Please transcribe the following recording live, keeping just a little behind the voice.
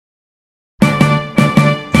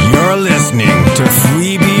are listening to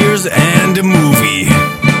Free Beers and a Movie.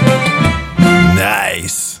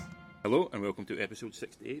 Nice. Hello and welcome to episode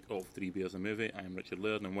 68 of Three Beers and a Movie. I am Richard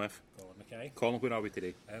Laird and I'm with Colin Mackay. Colin. Where are we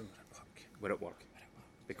today? We're at work. We're at work.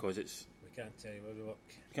 Because it's... We can't tell you where we work.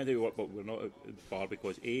 We can't do work, but we're not at the bar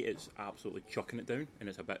because A, it's absolutely chucking it down and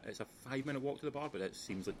it's a 5-minute walk to the bar, but it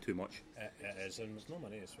seems like too much. It is, and there's no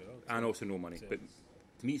money as well. And also no money, but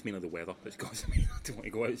to me it's mainly the weather that's causing me to want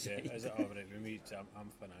to go outside. Yeah, is it alright? I'm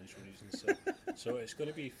financial reasons, so it's going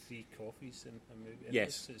to be free coffees and movie.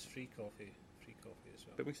 Yes. It's free coffee as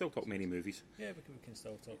well. But we can still talk many movies. Yeah, we can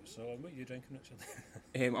still talk. So, what are you drinking,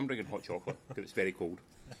 Richard? I'm drinking hot chocolate because it's very cold.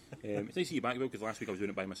 It's nice to see you back, Will, because last week I was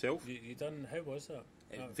doing it by myself. You done? How was that?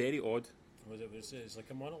 Very odd. It's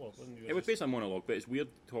like a monologue, wasn't it? It was basically a monologue, but it's weird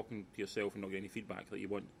talking to yourself and not getting any feedback that you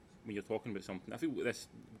want when you're talking about something. I feel this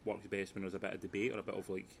works best when there's a bit of debate or a bit of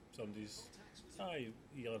like... Somebody's...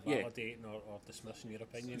 either validating or dismissing your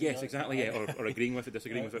opinion. Yes, exactly, yeah, or agreeing with it,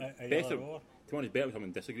 disagreeing with it. To be honest, better when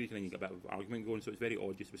someone disagrees and then you get a bit of argument going, so it's very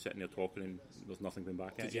odd just to be sitting there talking and there's nothing going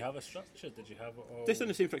back at you. Did you have a structure? Did you have it all... Just on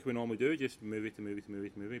the same trick we normally do, just movie to movie to movie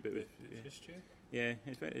to movie. But Just you? Yeah,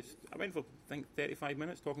 I went for, I think, 35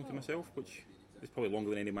 minutes talking to myself, which is probably longer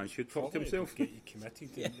than any man should talk to himself. Get you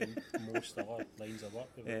committed in most other lines of work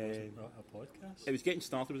if it wasn't a podcast. It was getting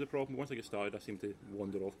started was the problem. Once I get started, I seem to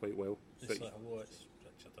wander off quite well. It's like, hello, it's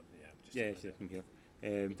Richard. Yeah, I'm here.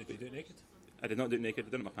 Did you do it naked? I did not do it naked. I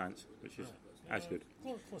did it in my pants, which is as good.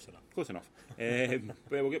 Close enough. Close enough.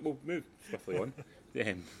 But we'll move swiftly on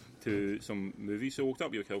to some movies. So we'll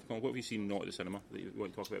start with yourself, Colin. What have you seen not at the cinema that you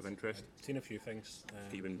want to talk about of interest? Seen a few things.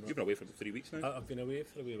 You've been away for 3 weeks now? I've been away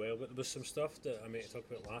for a wee while, but there was some stuff that I meant to talk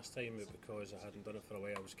about last time, but because I hadn't done it for a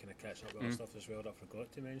while, I was kind of catching up with other stuff as well that I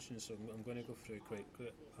forgot to mention, so I'm going to go through quite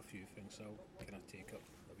a few things. So I'll kind of take up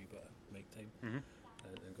a wee bit of mic time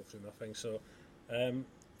and go through my things. So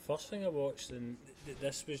first thing I watched, and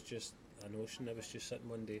this was just a notion. I was just sitting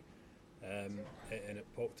one day and it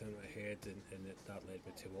popped into my head and that led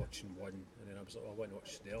me to watching one, and then I was like, I want to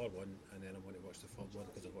watch the other one, and then I want to watch the third one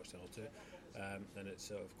because I've watched the other two, and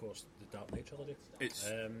it's of course the Dark Knight trilogy. It's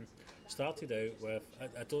started out with,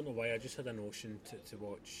 I don't know why, I just had a notion to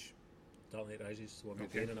watch Dark Knight Rises, the one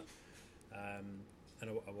with Bane in it, and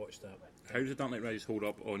I watched that. How does the Dark Knight Rises hold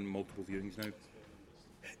up on multiple viewings now?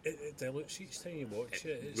 It dilutes each time you watch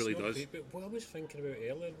it. It's really not does. Great, but what I was thinking about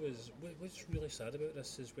earlier was what's really sad about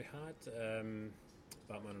this is we had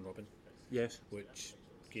Batman and Robin, yes, which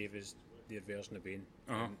gave us their version of Bane,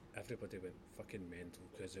 and everybody went fucking mental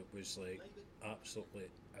because it was like absolutely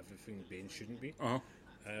everything Bane shouldn't be.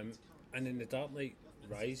 And then the Dark Knight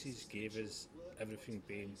Rises gave us everything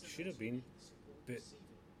Bane should have been, but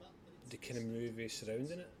the kind of movie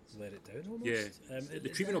surrounding it let it down almost. Yeah, the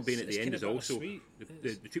treatment of Bane at the end is also the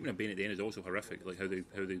treatment of Bane at the end is also horrific. Like how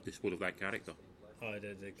they dispose of that character. Oh,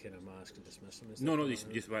 the kind of mask and dismiss him. And stuff. No, just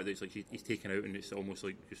the fact that it's like he's taken out and it's almost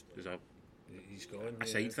like just as he's gone. A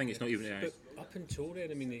side thing. It's not even. But up until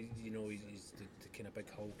then, I mean, he's the kind of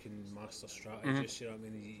big hulking master strategist. You know what I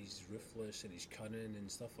mean? He's ruthless and he's cunning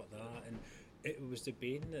and stuff like that. And it was the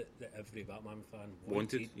Bane that every Batman fan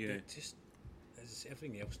wanted. Yeah. But just as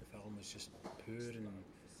everything else in the film was just poor, and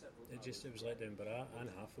it was let down by Anne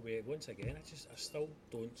Hathaway. Once again, I still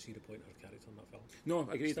don't see the point of her character in that film. No,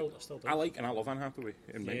 I agree. I still don't. I like and I love Anne Hathaway.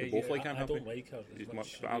 And we both like Anne Hathaway. I don't like her as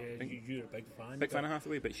much. But I think You're a big fan. Big fan of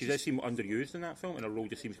Hathaway, but she does seem underused in that film, and her role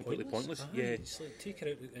just seems completely pointless. Yeah, it's like take her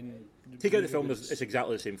out and take out the film. It's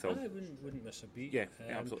exactly the same film. I wouldn't miss a beat. Yeah,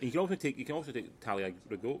 absolutely. You can also take Talia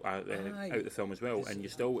al Ghul out of the film as well, and you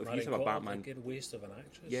still if you have a Batman, like a waste of an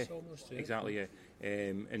actress. Yeah, almost. Yeah. Exactly. Yeah,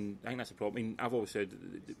 and I think that's a problem. I mean, I've always said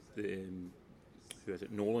who is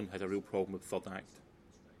it? Nolan has a real problem with third act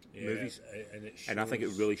movies, and I think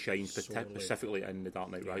it really shines specifically in The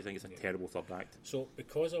Dark Knight Rises. I think it's a terrible third act. So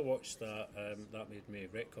because I watched that, that made me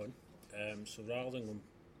retcon. So rather than going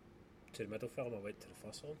to the middle film, I went to the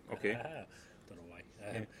first one. Okay. Don't know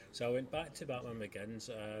why. So I went back to Batman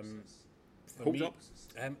Begins. Holds up.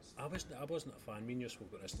 I wasn't a fan. Me and you spoke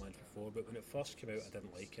about this line before, but when it first came out, I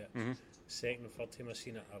didn't like it. Second and third time I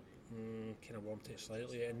seen it, I kind of warmed to it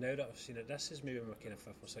slightly. And now that I've seen it, this is maybe my kind of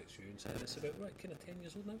 5th or 6th viewing, and it's about kind of 10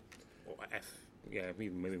 years old now.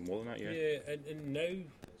 Maybe more than that. Yeah. Yeah, and now,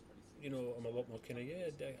 you know, I'm a lot more kind of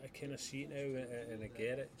I kind of see it now and I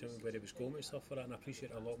get it. You know, where he was going with stuff for that, and I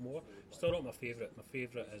appreciate it a lot more. Still not my favourite. My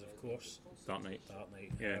favourite is of course Dark Knight.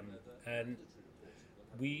 Yeah. And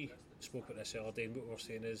we spoke about this the other day, and what we're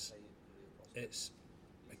saying is it's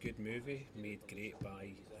a good movie made great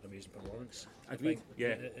by an amazing performance. Agreed. Yeah,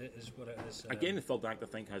 it is what it is. Again, the third act I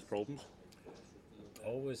think has problems.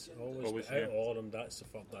 Always. Always, Out yeah. of all of them, that's the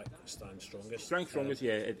third that stands strongest. Strongest,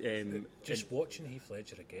 yeah. Just watching Heath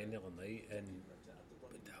Ledger again the other night, and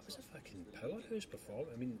that was a fucking powerhouse performance.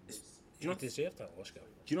 I mean, he deserved that Oscar.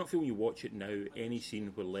 Do you not feel when you watch it now, any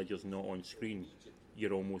scene where Ledger's not on screen,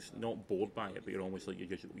 you're almost not bored by it, but you're almost like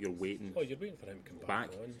you're waiting. Oh, you're waiting for him to come back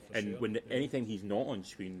on. And sure. when anytime he's not on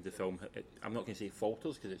screen, the film, I'm not going to say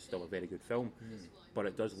falters because it's still a very good film, but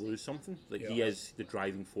it does lose something. Like he is the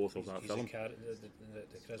driving force of that film. The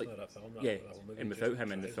charisma of that film. Yeah, and without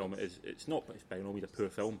him in the film, it's by no means a poor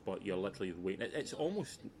film, but you're literally waiting. It's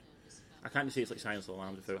almost. I can't say it's like Silence of the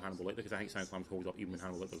Lambs without Hannibal Lecter, because I think Silence of the Lambs holds up even when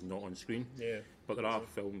Hannibal Lecter's not on screen. Yeah. But there are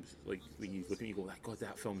films like when you look at it, you go, God,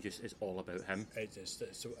 that film just is all about him.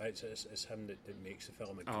 It's him that makes the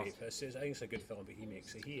film a great. I think it's a good film, but he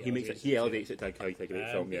makes it. He elevates it to a great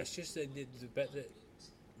film. Yeah. It's just the bit that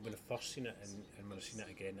when I first seen it and when I seen it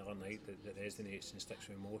again the other night that resonates and sticks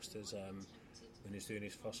with me most is when he's doing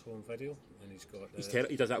his first home video and he's got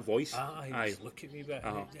he does that voice. Look at me, but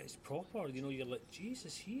it's proper. You know, you're like,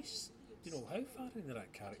 Jesus, he's. You know, how far into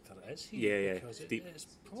that character is he? Yeah. Because it's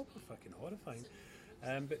proper fucking horrifying.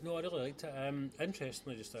 But no, I really liked it.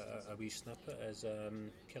 Interestingly, just a wee snippet is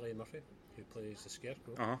Cillian Murphy, who plays the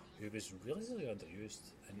Scarecrow, who was really, really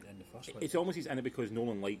underused in the first one. It's almost he's in it because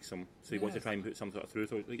Nolan likes him, so he wants to try and put some sort of through.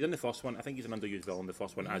 So, like, in the first one, I think he's an underused villain. The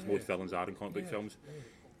first one, as most villains are in comic book films.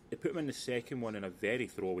 They put him in the second one in a very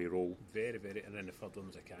throwaway role. Very, and then the third one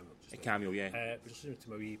was a cameo. Cameo, yeah. Just listening to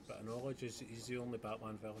my wee bit of knowledge, he's the only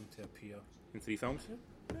Batman villain to appear in 3 films.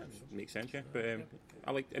 Yeah, makes sense, yeah. But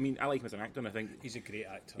I like him as an actor, and I think he's a great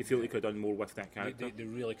actor. You feel they could have done more with that character. They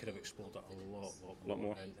really could have explored it a lot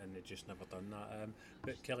more. And they just never done that.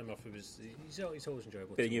 But Cillian Murphy he's always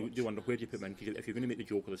enjoyable. But then you do wonder, where do you put him in? Because if you're going to make the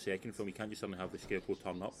Joker the second film, you can't just suddenly have the Scarecrow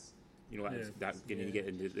turn up. You know, you get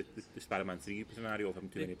in the Spider-Man 3 scenario of having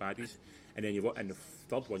too many baddies. And then in the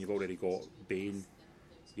third one, you've already got Bane,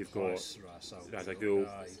 you've got Ra's al Ghul.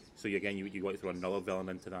 So again, you want to throw another villain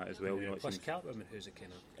into that as well. You know, plus Catwoman, who's a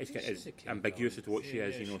kind of... It's ambiguous as to what she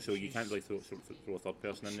is, you know, so you can't really throw a third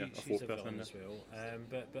person in there, a fourth person in there. As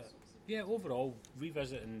well. But yeah, overall,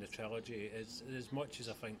 revisiting the trilogy, is as much as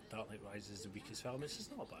I think Dark Knight Rises is the weakest film, it's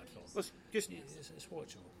not a bad film. It's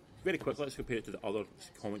watchable. Very quick, let's compare it to the other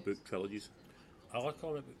comic book trilogies. Other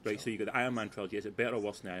comic book Right, so you got the Iron Man trilogy. Is it better or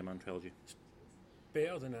worse than the Iron Man trilogy? It's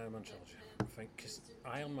better than the Iron Man trilogy, I think, because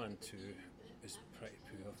Iron Man 2 is pretty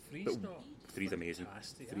poor. 3's not... 3's amazing.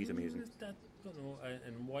 3's amazing. I don't know,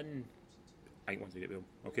 and 1... I think one's a good film.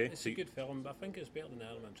 Okay. It's a good film, but I think it's better than the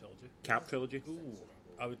Iron Man trilogy. Cap trilogy? Ooh,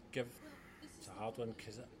 I would give... It's a hard one,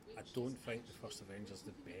 because I don't think the first Avengers is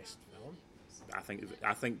the best film. I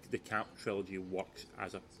think the Cap trilogy works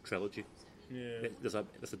as a trilogy. Yeah. There's a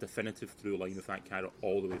definitive through line of that character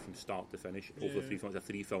all the way from start to finish over the 3 films. It's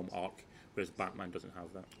a 3-film arc, whereas Batman doesn't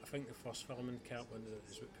have that. I think the first film in Cap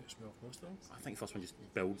is what puts me off most of them. I think the first one just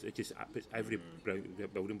builds. It just puts every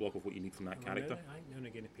building block of what you need from that character. I think now and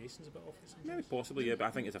again the pacing's a bit off. Maybe possibly, yeah. But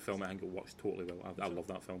I think it's a film. I think it works totally well. I love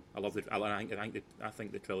that film. I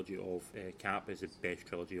think the trilogy of Cap is the best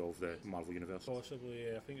trilogy of the Marvel universe. Possibly,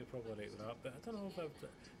 yeah. I think you're probably right with that. But I don't know if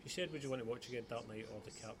you said, would you want to watch again Dark Knight or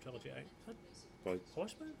the Cap trilogy? I'd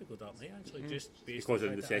possibly go Dark Knight actually, just based because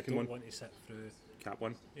on the second one. I don't want to sit through Cap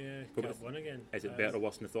 1. Yeah, Cap 1 again. Is it better or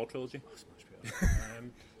worse than the Thor trilogy? It's much better.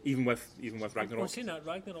 even with Ragnarok. Well, saying that,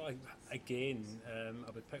 Ragnarok again,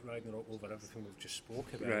 I would pick Ragnarok over everything we've just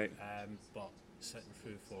spoke about. Right. But sitting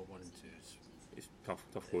through Thor 1 and 2 it's tough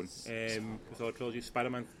going. The Thor trilogy,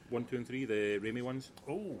 Spider-Man 1, 2 and 3, the Raimi ones.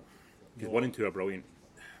 Oh, because 1 and 2 are brilliant.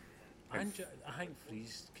 I think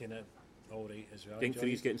 3's kind of alright as well. I think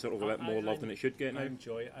 3's getting sort of a bit more love than it should get now. I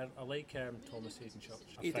enjoy it. I like Thomas Hayden Church.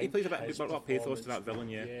 He plays a bit of pathos to that villain,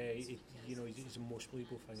 yeah. Yeah, he's the most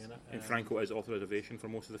believable thing in it. And Franco is authorization for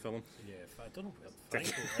most of the film. Yeah, I don't know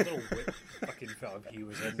what fucking film he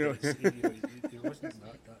was in. But he wasn't in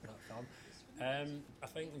that film. I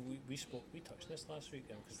think we touched this last week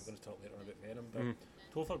because we're going to talk later on about Venom. But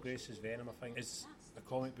Topher Grace's Venom, I think, is a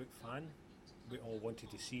comic book fan. We all wanted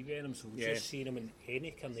to see Venom, so just seeing him in any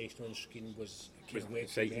incarnation on screen was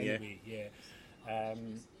exciting anyway. Yeah.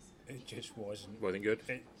 It just wasn't good.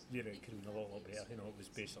 It could have been a lot better. You know, it was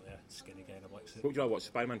basically a skinny guy in a black suit. What would you like watch,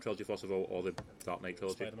 Spider-Man trilogy first of all, or the Dark Knight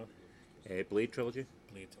trilogy? Spider-Man. Blade trilogy.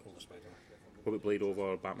 Blade over Spider-Man. What about Blade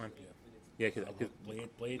over Batman? Yeah. Yeah, because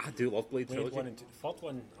Blade. I do love Blade trilogy. 1 and 2. The third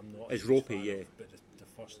one, I'm not. It's ropey, yeah. But the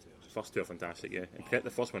first two. First two are fantastic, yeah. And the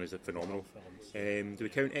first one is phenomenal. Do we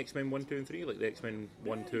count X-Men 1, 2 and 3? Like the X-Men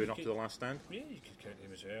 1, 2 and Up to the Last Stand? Yeah, you could count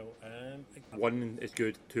them as well. 1 is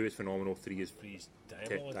good, 2 is phenomenal, 3 is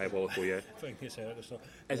diabolical, yeah. I think it's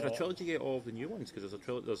Is there a trilogy yet of the new ones? Because there's a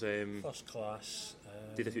trilogy. First Class,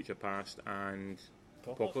 Days of Future Past and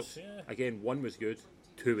Apocalypse, yeah. Again, 1 was good,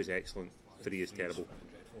 2 was excellent, 3 is terrible.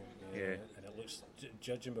 Yeah. Yeah. And it looks,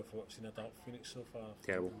 judging by what I've seen of Dark Phoenix so far,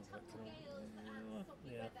 Terrible.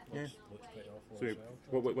 Looks pretty awful as So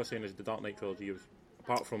well. what we're saying is the Dark Knight trilogy was,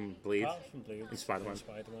 apart from Blade, Apart from Blade and Spider-Man.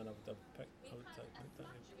 I would pick that.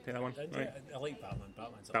 take that one. And Right. I like Batman.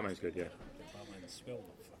 Batman's good, yeah. Batman's well,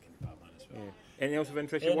 fucking Batman as well. Yeah. Anything else of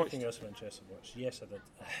interest you watched? Anything else of interest to watch? Yes, I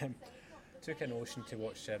did. Took a notion to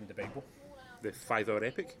watch the Bible. The 5-hour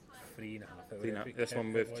epic? 3.5 hour epic. This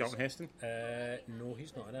one with Charlton Heston? No,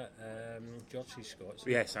 he's not in it. George C. Scott.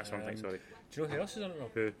 Yes, that's one thing, sorry. Do you know who else is in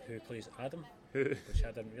it? Who plays Adam? Which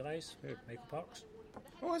I didn't realise. Michael Parks.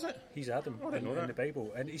 Oh, is it? He's Adam I didn't know in that. the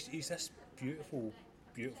Bible, and he's this beautiful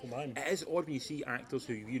man. It is odd when you see actors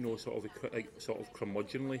who sort of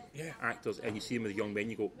curmudgeonly actors, and you see them with young men.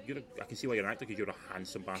 You go, I can see why you're an actor because you're a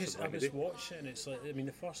handsome Because bastard. I like was they do. watching, and it's like, I mean,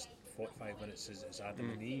 the first 45 minutes is Adam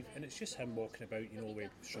and Eve, and it's just him walking about,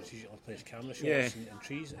 with strategically placed camera shots and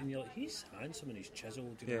trees, and you're like, he's handsome and he's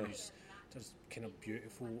chiseled, he's just kind of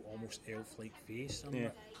beautiful, almost elf-like face. And I'm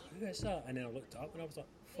like, who is that? And then I looked up and I was like,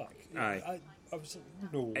 fuck. Aye. I was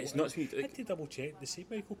like, no. It's nuts when I had to double check to see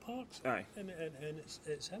Michael Parks. Aye. And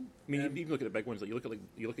it's him. I mean, you even look at the big ones. Like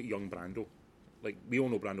you look at young Brando. Like we all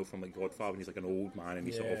know Brando from like Godfather, and he's like an old man, and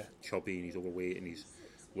he's sort of chubby, and he's overweight, and he's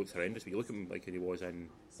looks horrendous. But you look at him like he was on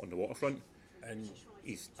the Waterfront, and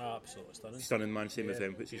he's absolutely stunning man. Same with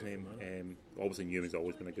what's his name? Obviously Newman's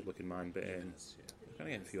always been a good-looking man, but I kind of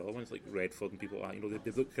get a few other ones like Redford and people like that.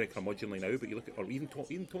 They look kind of curmudgeonly now, but you look at, or even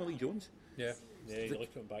Tommy Lee Jones. Yeah, you look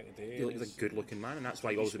at him back in the day. He looks like a good-looking man, and that's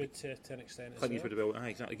why he always. To an extent. Clint Eastwood about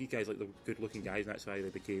exactly. These guys like the good-looking guys, and that's why they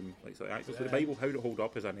became like sort of actors. So the Bible, how did it hold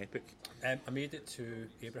up as an epic? I made it to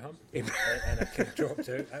Abraham, and I kind of dropped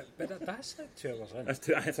out. But that's like 2 hours in.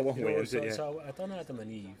 That's a long way into it. Yeah. So I done Adam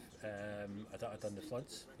and Eve. I done the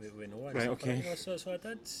floods with Noah. Right. Okay. So I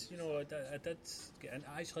did. I did get in.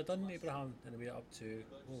 I actually done Abraham, and I made it up to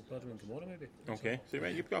Sodom and Gomorrah maybe. Okay. So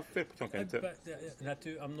right, you've got a fair chunk into it. But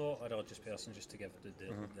and I'm not a religious person. Just to give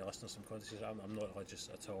the listeners some context, I'm not religious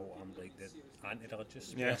at all. I'm like the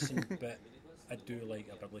anti-religious person, but I do like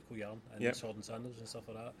a biblical yarn and sword and sandals and stuff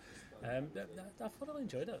like that. I thoroughly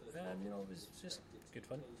enjoyed it. It was just good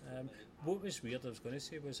fun. What was weird, I was going to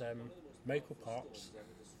say, was Michael Parks,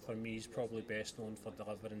 for me, is probably best known for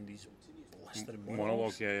delivering these blistering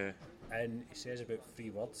monologues. Yeah. And he says about 3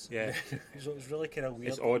 words. Yeah. So it was really kind of weird.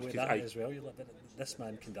 It's odd with because that as well. You're like, this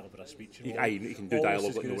man can deliver a speech. He can do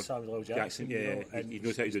dialogue like no one. Samuel L. Jackson. He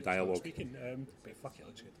knows how to do dialogue. Speaking, but fuck, it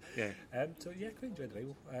looks good. Yeah. So I quite enjoyed the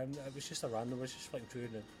Bible. It was just a random. I was just flicking through,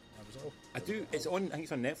 and I was all. I do. It's on. I think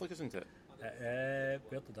it's on Netflix, isn't it? Where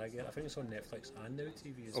did I get it? I think it's on Netflix and Now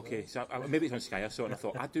TV as well. Okay, so maybe it's on Sky. I saw it and I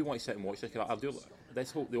thought I do want to sit and watch this. I'll do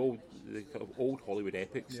this whole the kind of old Hollywood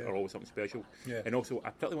epics are always something special. Yeah. And also, I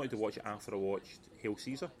particularly wanted to watch it after I watched Hail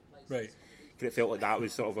Caesar. Right. Because it felt like that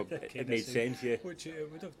was sort of it made sense, Which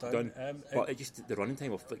it would have done. But it just the running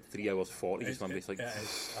time of like 3 hours 40 just like. I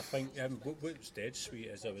think what's dead sweet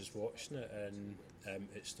is I was watching it and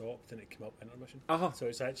it stopped and it came up intermission. So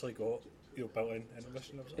it's actually got built-in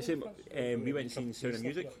intermission. We went and seen Sound of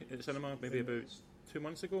Music at the cinema maybe about 2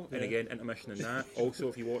 months ago, and again intermission in that. Also,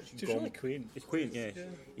 if you watch, it's really quaint. It's quaint, yeah.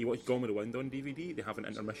 You watch Gone with the Wind on DVD. They have an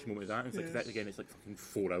intermission moment of that. And it's like that again. It's like fucking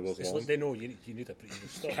 4 hours long. Like they know you need a breather.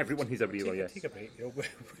 Stop. Everyone needs a breather. Yes. Take a break.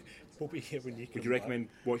 We'll be here when you come. Would you recommend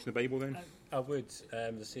watching the Bible then? I would.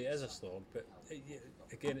 They say it is a slog, but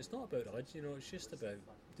again, it's not about religion. It's just about.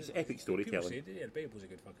 It's epic storytelling. Say, the Bible's a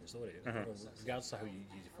good fucking story. Regardless of how you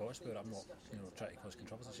thought about it, I'm not trying to cause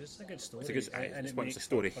controversy. It's just a good story. It's a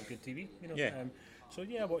story. For good TV. Yeah. So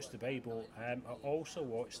I watched the Bible. I also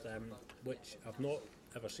watched which I've not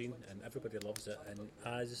ever seen, and everybody loves it. And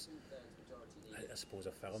as I suppose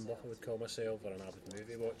a film buff I would call myself, or an avid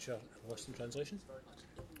movie watcher, Lost in Translation.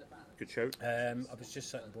 Good shout. I was just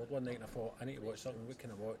sitting bored one night and I thought I need to watch something. What can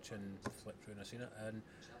I watch? And flipped through and I seen it. And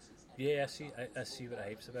yeah, I see what the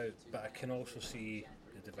hype's about, but I can also see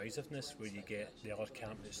the divisiveness where you get the other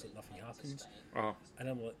camp that's like nothing happens, and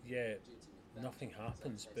I'm like, yeah, nothing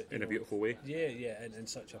happens, but in a beautiful way. Yeah, and in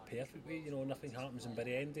such a perfect way. Nothing happens, and by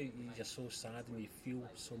the end, you're so sad and you feel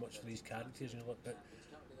so much for these characters, and you're like, but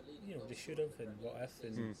they should have, and what if,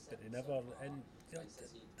 and but they never, and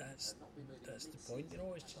that's the point.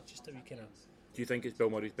 It's just how you kind of Do you think it's Bill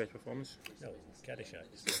Murray's best performance? No, Caddyshack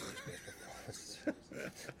is his best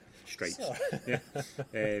performance. Stripes. So-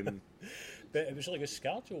 Yeah. But it was really good.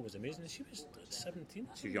 ScarJo was amazing. She was 17.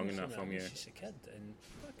 She was young in that wasn't film, yeah. She's a kid, and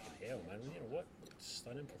fucking hell, man. You know what?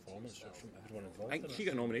 Stunning performance from everyone involved. I think in she it.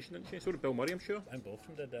 got a nomination, didn't she? So did Bill Murray, I'm sure. And both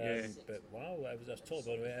of them did. Yeah. But wow, I was totally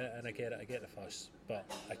blown away. And I get the fuss, but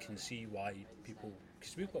I can see why people,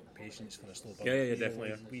 because we've got patience for a slow burn. Yeah, You know,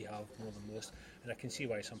 definitely. We have more than most, and I can see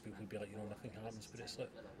why some people would be like, nothing happens. But it's like,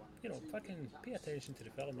 fucking pay attention to the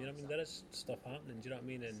film. You know what I mean? There is stuff happening. Do you know what I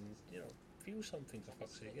mean? And feel something for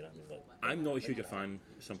fuck's sake. You know what I mean? Like, I'm not a huge fan.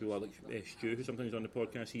 Some people are like Stu, who sometimes is on the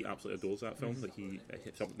podcast. He absolutely adores that film.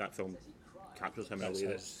 Like that film captures him in a way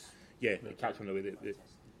that, it captures him in a way that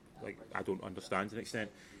like I don't understand to an extent.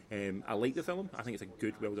 I like the film. I think it's a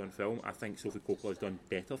good, well done film. I think Sophie Coppola's done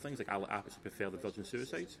better things. Like I actually prefer the Virgin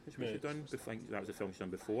Suicides, which she's done. I think that was the film she's done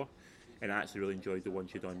before, and I actually really enjoyed the one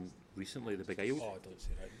she done recently, The Big Isle. oh, don't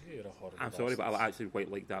say that. You're a horrible. I'm sorry, but bastard. I actually quite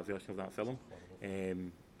like that version of that film.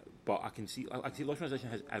 But I can see Lost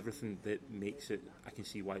Translation has everything that makes it. I can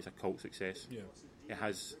see why it's a cult success. Yeah. It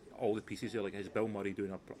has all the pieces there. Like, it has Bill Murray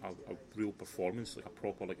doing a real performance, like a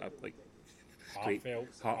proper straight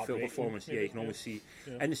heartfelt performance. Yeah, you can almost see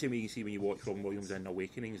in the same way you can see when you watch Robin Williams in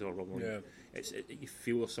Awakenings or Robin Williams. You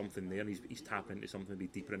feel there's something there, and he's tapping into something a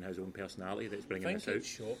bit deeper in his own personality that's bringing I this think out. it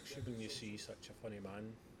shocks you when you see such a funny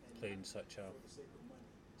man playing such a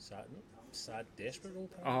sad, desperate role.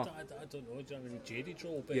 I don't know, do you know what I mean? Jaded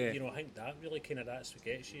role, but Yeah. I think that really kind of that's what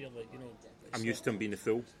gets you. Like, it's I'm used to him being the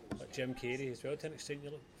fool. like Jim Carrey as well. To an extent,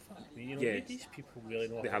 you're like, fuck me. Yeah. These people really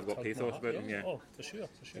know. They how have to got turn pathos that about up. them, yeah. Oh, for sure.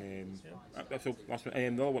 So last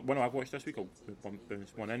one, the one I've watched this week, I'll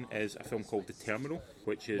bounce one in, is a film called The Terminal,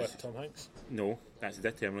 which is With Tom Hanks. no, that's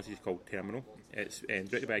The Terminal. It's just called Terminal. It's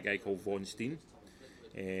directed by a guy called Von Steen.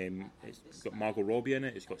 It's got Margot Robbie in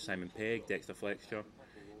it. It's got Simon Pegg, Dexter Fletcher.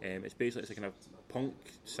 It's basically a kind of punk,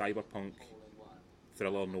 cyberpunk,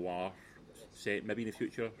 thriller noir set, maybe in the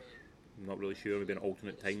future. I'm not really sure. Maybe an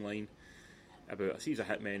alternate timeline about a series of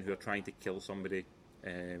hitmen who are trying to kill somebody.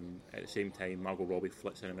 At the same time, Margot Robbie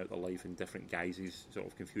flits in and out of their life in different guises, sort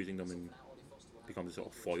of confusing them, and becomes a sort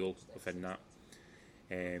of foil within that.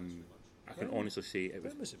 I can honestly say it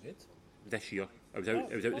was When was it made? this year. It was out.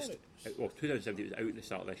 2017. It was out at the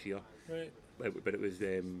start of this year. Right. But it was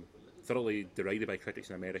thoroughly derided by critics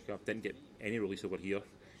in America. Didn't get any release over here,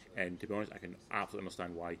 and to be honest, I can absolutely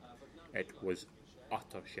understand why. It was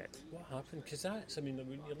utter shit. What happened? Because that's, when you're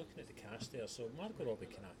looking at the cast there, so Margot Robbie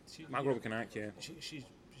can act. Margot Robbie can act, yeah. She's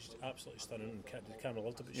absolutely stunning, and the camera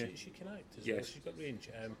loved it, but she can act as Yes. well. She's got range.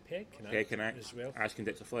 Peg can act. Peg can act as well. as can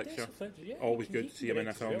Dexter Fletcher. Dexter Fletcher, yeah, Always he good can to see him in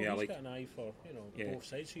a direct as film. well. Yeah, He's like got an eye for Yeah. both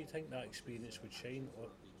sides. So you think that experience would shine, or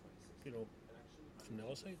from the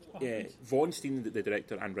other side. What yeah. happened? Von Steen, the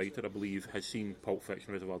director and writer, I believe, has seen Pulp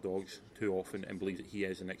Fiction, Reservoir Dogs too often, and believes that he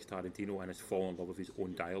is the next Tarantino, and has fallen in love with his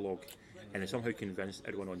own dialogue, and has somehow convinced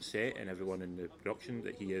everyone on set and everyone in the production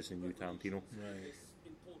that he is the new Tarantino. Right.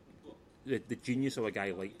 The genius of a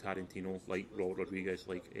guy like Tarantino, like Robert Rodriguez,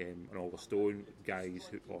 like an Oliver Stone, guys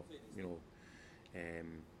who,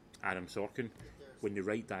 Aaron Sorkin, when they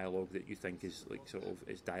write dialogue that you think is like sort of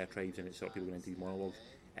it's diatribes and it's sort of people going into these monologues,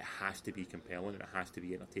 it has to be compelling, and it has to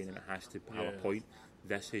be entertaining, it has to have a point.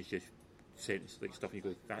 This is just sentence like stuff, and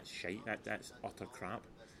you go, that's shite, that's utter crap.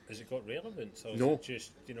 Has it got relevance? Or No. Is it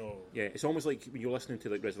just Yeah, it's almost like when you're listening to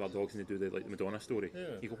like Reservoir Dogs and they do the Madonna story. Yeah.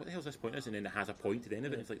 You go, what the hell's this point is? And then it has a point to the end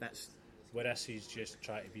of it. It's like that's. Whereas he's just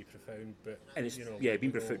trying to be profound, but And it's being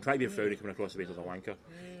try to be profound and coming across the base as a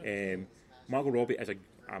wanker. Margot Robbie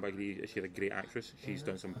I agree, she's a great actress. She's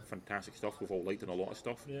done some fantastic stuff. We've all liked her in a lot of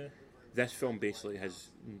stuff. Yeah. This film basically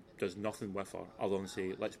does nothing with her other than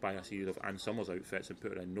say, let's buy a series of Ann Summers outfits and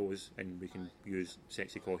put her in those, and we can use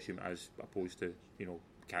sexy costume as opposed to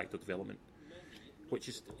character development, which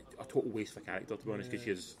is a total waste of a character, to be honest, because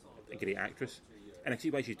she's a great actress. And I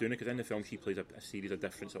see why she's doing it, because in the film she plays a series of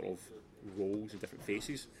different sort of roles and different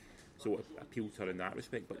faces, so it appealed to her in that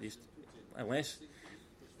respect. But just unless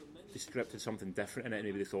they scripted something different in it,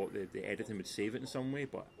 maybe they thought the editing would save it in some way.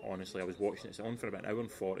 But honestly, I was watching it, it's on for about an hour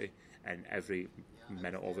and 40, and every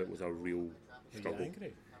minute of it was a real struggle. Were you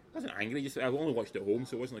angry? I wasn't angry, just I only watched it at home,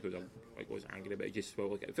 so it wasn't like I was angry, but it just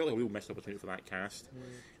felt like a real missed opportunity for that cast.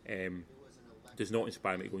 Does not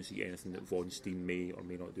inspire me to go and see anything that Von Steen may or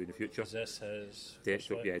may not do in the future. Is this his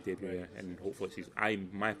Debut, right. yeah, and hopefully it's his. In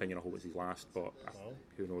my opinion, I hope it's his last, but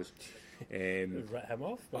who knows? Write him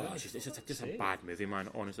off? It's just a bad movie, man.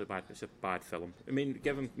 Honestly, bad. It's a bad film. I mean,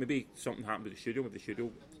 give him maybe something happened with the studio. Maybe the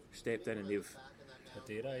studio stepped in and they've had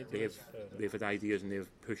their ideas. They've had ideas and they've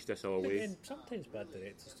pushed this all away. And sometimes bad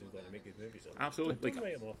directors do got to make good movies. Absolutely. Don't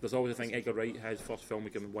write 'em off. There's always a thing. Edgar Wright, his first film, we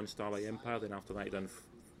give him 1 star by Empire. Then after that, he done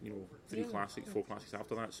 4 classics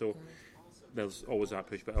after that. So there's always that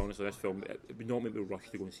push. But honestly, this film, it would not make me rush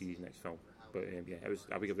to go and see his next film. But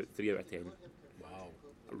I would give it 3 out of 10. Wow.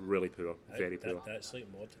 Really poor, very poor. That's like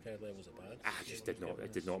Mordecai levels of bad. I just did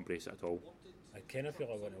not embrace it at all. I kind of feel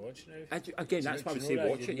I want to watch it now. Again, that's why I would say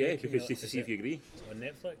watch it, because just to see if you agree. On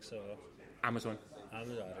Netflix or Amazon.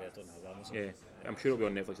 Amazon? I don't have Amazon. Yeah, I'm sure it'll be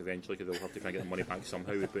on Netflix eventually because they'll have to try and get the money back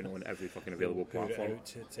somehow. We're putting it on every fucking available Put it platform. out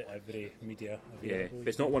to every media Yeah, available. but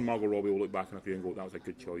it's not one Margot Robbie will look back on a few and go, that was a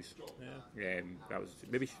good choice. Yeah. That was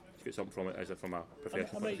maybe she get something from it from a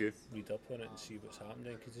professional point of view. Read up on it and see what's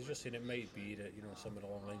happening because they're just saying it might be that somewhere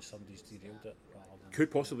along the line somebody's derailed it. Could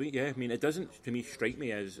possibly, yeah. I mean, it doesn't to me strike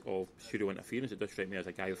me as of pseudo interference. It does strike me as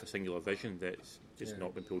a guy with a singular vision that's just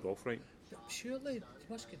not been pulled off right. But surely you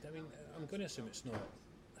must get. I mean, I'm going to assume it's not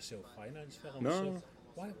a self-finance film. No. So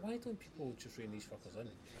why don't people just rein these fuckers in?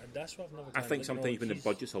 And that's what I've never. I think sometimes when the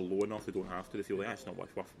budgets are low enough, they don't have to. They feel like that's not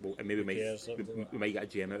worth. Well, and maybe we might get a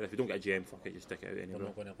gem out. If we don't get a gem, fuck it, just stick it out anyway. We're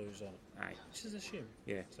not going to lose on it. Aye. Which is a shame.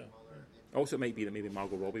 Yeah. So, Also, it might be that maybe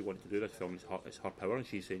Margot Robbie wanted to do this film. It's her power, and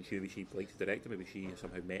she's saying maybe she likes the director. Maybe she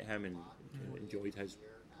somehow met him and enjoyed his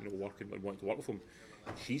work and wanted to work with him.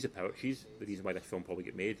 She's the power. She's the reason why this film probably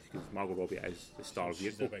get made because Margot Robbie is the star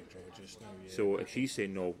she's vehicle. the big draw just now. Yeah. So if she's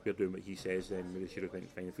saying no, we're doing what he says, then maybe they should have been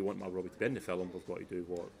fine. If we want Margot Robbie to be in the film, we've got to do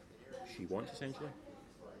what she wants essentially.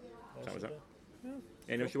 That was it. Yeah.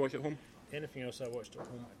 Anything else you watch at home? Anything else I watched at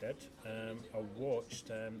home? I did. I watched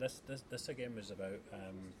this again was about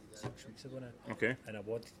 6 weeks ago now. Okay. And I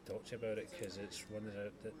wanted to talk to you about it because it's one of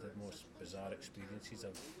the most bizarre experiences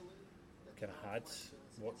I've kind of had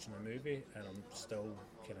watching a movie, and I'm still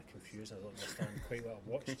kind of confused. I don't understand quite what I've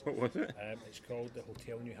watched. What was it? It's called The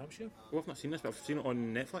Hotel New Hampshire. Oh, I've not seen this, but I've seen it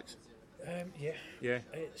on Netflix. Yeah. Yeah.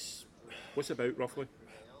 It's What's it about roughly?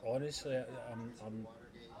 honestly, I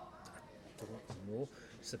don't know.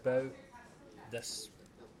 It's about this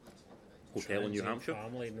Hotel in New Hampshire.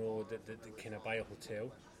 family that kind of buy a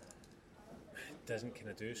hotel, doesn't kind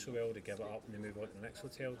of do so well, they give it up and they move on to the next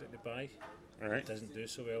hotel that they buy. Alright. Doesn't do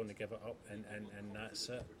so well and they give it up and that's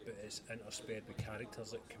it. But it's interspersed with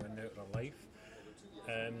characters that come in and out of their life.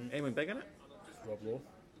 Anyone big in it? Rob Lowe,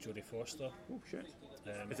 Jodie Foster. Oh shit.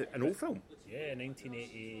 Is it an old film? Yeah,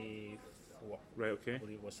 1984. Right, okay. I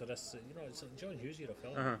believe it was. So this, it's a John Hughes era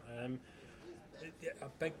film. Uh-huh. A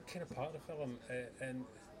big kind of part of the film, and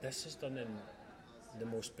this is done in the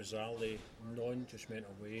most bizarrely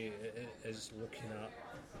non-judgmental way. It is looking at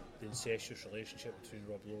the incestuous relationship between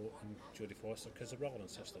Rob Lowe and Jodie Foster because they're brother and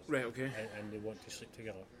sister. Right, okay. And they want to sleep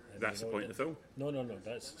together. And That's the point of the film. No,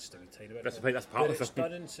 that's just a wee tiny bit. That's the point. That's part but of the it's film.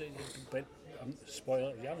 done into, but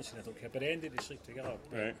spoiler. You haven't seen it, I don't care. But they ended they sleep together.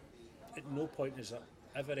 Right. At no point is there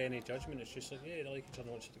ever any judgment. It's just like, yeah, they like each other,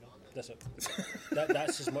 want to together. That's it.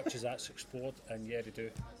 That's as much as that's explored, and yeah, they do,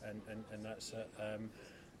 and that's it.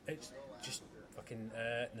 It's just fucking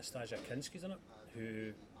Nastasia Kinski's in it,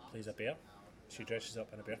 who plays a bear. She dresses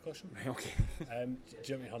up in a bear costume. Right, okay.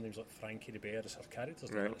 Do you know her name's like Frankie the Bear is her character?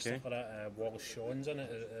 Right, okay. Stuff like that. Wallace Shawn's in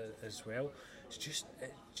it as well. It's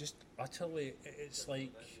just utterly. It's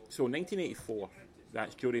like. So 1984.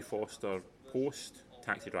 That's Jodie Foster post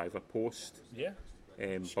Taxi Driver, post Yeah.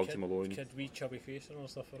 Bugsy Malone. Kid wee chubby face and all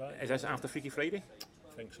stuff like that. Is this after Freaky Friday?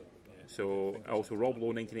 I think so. Yeah. So also Rob Lowe,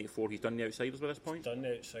 1984. He's done The Outsiders by this point. Done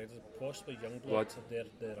the Outsiders, possibly Youngblood. Blood. They're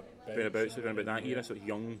Around about that era, so it's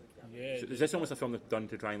young. Yeah. So is this almost a film that's done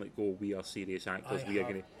to try and go? We are serious actors. We're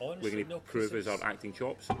going to prove as our acting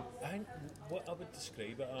chops. I think what I would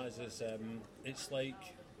describe it as is it's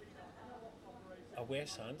like a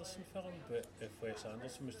Wes Anderson film, but if Wes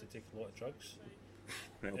Anderson was to take a lot of drugs,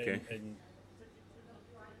 Right, okay. and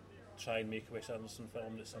try and make a Wes Anderson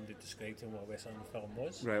film that somebody described him what a Wes Anderson film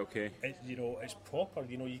was. Right, okay. It's proper.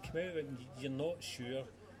 You come out of it and you're not sure.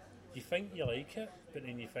 You think you like it, but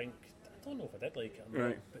then you think, I don't know if I did like it or not.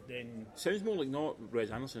 Right. But then Sounds more like not Wes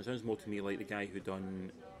Anderson. Sounds more to me like the guy who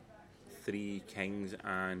done Three Kings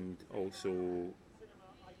and also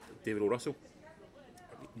David O. Russell.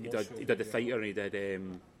 He did The Fighter and he did.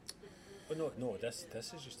 But no. This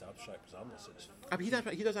is just abstract bananas.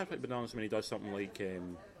 He does abstract bananas when he does something like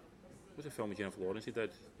what's the film with Jennifer Lawrence he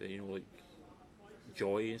did? Like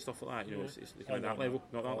Joy and stuff like that. It's kind of that level,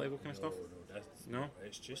 not that level kind of stuff. No,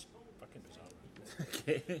 it's just fucking bizarre.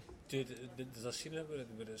 Okay. Dude, there's a scene where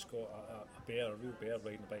it's got a real bear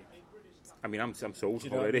riding a bike. I mean, I'm sold Do you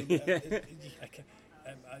know already. what I mean?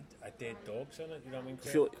 a dead dog's in it. You know what I mean?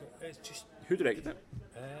 It's just who directed it?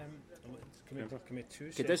 Give me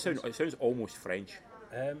 2 It does sound. It sounds almost French.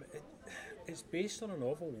 It's based on a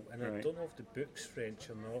novel, and I don't know if the book's French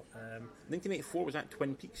or not. 1984, was that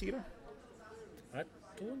Twin Peaks era? I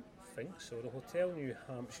don't think so. The Hotel New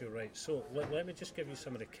Hampshire, right. So let me just give you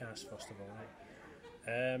some of the cast first of all. Right?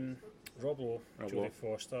 Rob Lowe, Jodie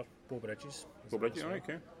Foster, Beau Bridges.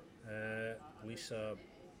 Okay. Lisa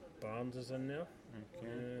Barnes is in there.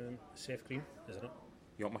 Okay. Seth Green, isn't it?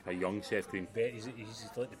 You must be a young Seth Green. He's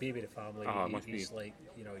like the baby of the family. He's like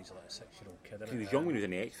he's like a 6-year-old kid. He was young when he was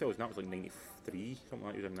in the X-Files, and that was like 93, something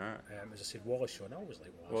like that. He was in that. As I said, Wallace Shawn. I always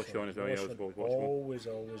like Wallace Shawn as well. Always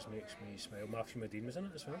makes me smile. Matthew Modine was in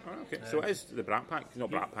it as well. Oh, okay. So it is the Brat Pack,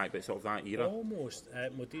 not Brat Pack, but sort of that era. Almost.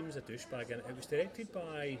 Modine's a douchebag, and it was directed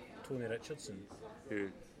by Tony Richardson. Who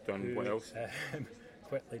done what else?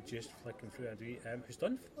 Quickly just flicking through Andrew. Who's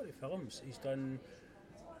done 40 films. He's done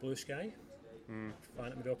Blue Sky.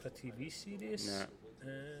 Phantom of the Opera TV series. Nah.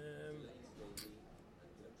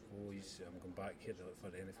 I'm going back here for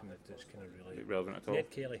anything that's kind of really relevant at all. Ned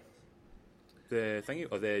Kelly. The thing,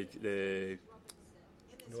 or the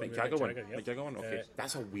Mick Jagger one. Yep. Mick Jagger one. Okay,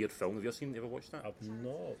 that's a weird film. Have you ever watched that? I've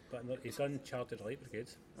not, but he's done Chartered Light Brigade.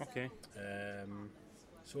 Okay.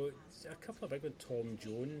 So a couple of big ones. Tom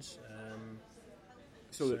Jones.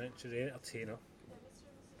 So the Entertainer.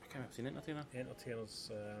 I can't have seen Entertainer. Entertainer's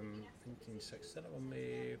 1960. That one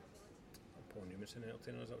may. Paul Newman's in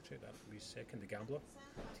Entertainer. I'll check that. His second, The Gambler,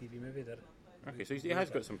 TV movie there. Okay, so he has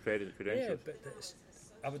got some credentials. Yeah, but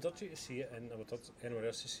I would urge you to see it, and I would urge anyone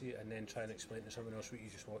else to see it, and then try and explain to someone else what you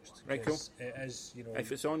just watched. Right, cool. It is,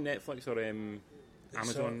 if it's on Netflix or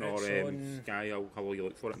Amazon or Sky, how will you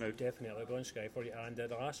look for it now? Definitely, I'll go on Sky for you. And the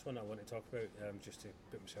last one I want to talk about, just to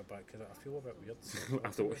put myself back, because I feel a bit weird.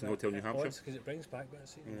 After watching Hotel New Hampshire? Because it brings back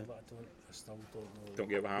bits, but I still don't know. Don't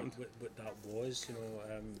get what happened. What that was,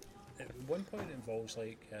 at one point it involves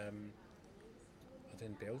like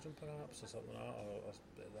in Belgium perhaps or something like that,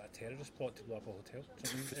 or a terrorist plot to blow up a hotel.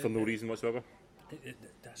 For no reason whatsoever.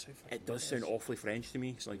 That's how it does sound awfully French to me.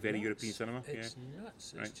 It's like very nuts. European cinema. It's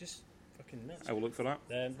nuts. It's just fucking nuts. I will look for that.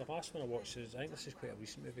 The last one I watched is, I think this is quite a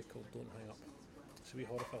recent movie called Don't Hang Up. It's a wee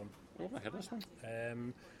horror film. Oh, I heard this one.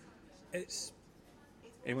 It's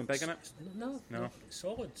anyone big in it? No.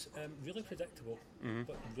 Solid. Really predictable,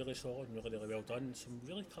 but really solid and really well done. Some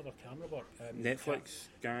really clever camera work. Netflix,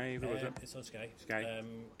 Sky, where was it? It's on Sky. Sky.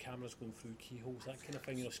 Cameras going through keyholes, that kind of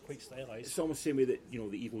thing. It's quite stylised. It's almost the same way that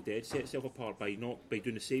the Evil Dead set itself apart by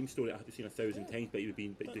doing the same story I've seen 1,000 times, but you've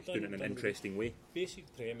been doing it in an interesting way. Basic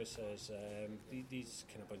premise is these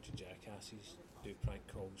kind of bunch of jackasses do prank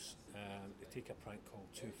calls. They take a prank call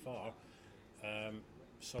too far.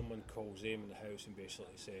 Someone calls them in the house and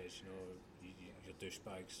basically says, your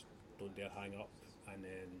douchebags, don't dare hang up, and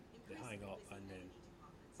then they hang up, and then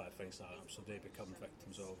bad things start up, so they become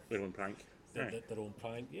victims of their own prank. Their own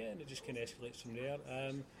prank, yeah, and it just kind of escalates from there.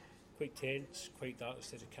 Quite tense, quite dark.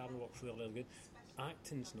 The camera works really good.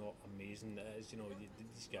 Acting's not amazing. It is,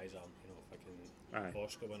 these guys aren't, fucking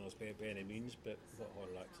Oscar winners by any means, but what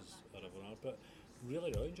horror actors there ever are. But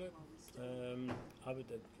really enjoyable. I would,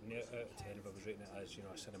 out of 10, if I was rating it as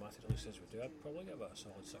a cinematic release as we do, I'd probably give it a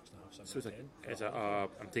solid 6.5, 7 so out of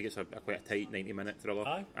 10. I'm taking it's quite a tight 90-minute thriller.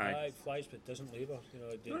 Aye, it flies but doesn't labour.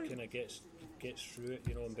 It kind of gets through it,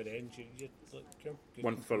 and by the end you like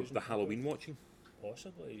one for the Halloween watching.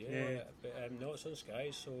 Possibly, yeah. But no, it's on Sky,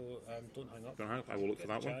 so don't hang up. Don't hang up. I will look for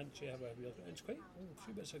that one. It's quite a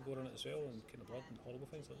few bits of gore in it as well, and kind of blood and horrible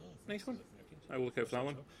things like that. Nice one. I will look out for that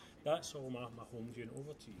one. That's all my home viewing.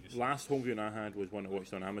 Over to you. Last home viewing I had was one I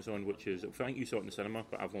watched on Amazon, which is, I think you saw it in the cinema,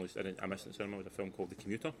 but I missed it in the cinema. It was a film called The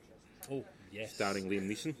Commuter. Oh, yes. Starring Liam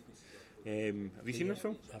Neeson. Have you seen this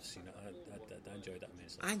film? I've seen it. I enjoyed it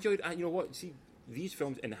immensely. I enjoyed it. You know what? See, these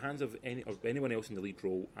films in the hands of anyone else in the lead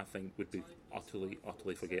role, I think would be utterly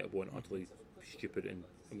forgettable and utterly stupid, and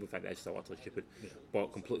in fact it is still utterly stupid,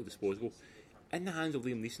 but completely disposable. In the hands of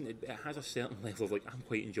Liam Neeson, it has a certain level of I'm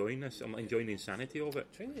quite enjoying this. I'm enjoying the insanity of it.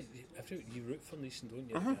 You root for Neeson, don't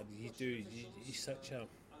you? You do. He's such a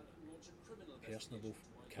personable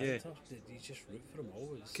character. You just root for him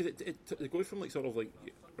always. Because it goes from sort of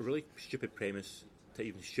a really stupid premise to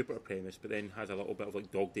even stupider premise, but then has a little bit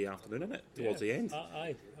of Dog Day Afternoon in it towards the end.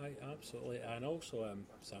 Aye, absolutely. And also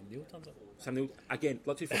Sam Neill turns up. Sam Neill, again,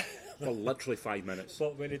 literally for literally 5 minutes.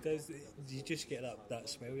 But when he does, you just get that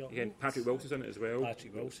smell. Again, Patrick Wilson's in it as well.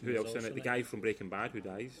 Patrick Wilson. Who else in it? The guy from Breaking Bad who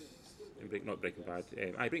dies. Not Breaking Bad.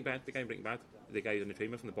 The guy in Breaking Bad. The guy on the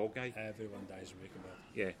train from the bald guy. Everyone dies in Breaking Bad.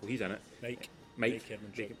 Yeah, well, he's in it. Mike. Mike.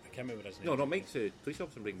 Herman, I can't remember his name. No, Mike's a police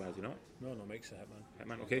officer in Breaking Bad, is he not? No, Mike's a hitman.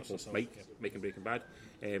 Hitman, okay. That's Well, a Mike in Breaking Bad.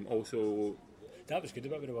 Also, that was good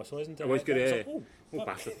about the whistle, wasn't it? it was good. Like, Oh,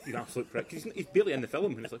 bastard! You're an absolute prick. He's barely in the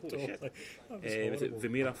film, and it's like, holy shit. Is it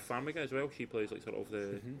Vamira Farmiga as well? She plays like sort of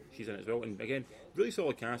the. She's in it as well, and again, really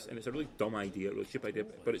solid cast, and it's a really dumb idea, really stupid idea,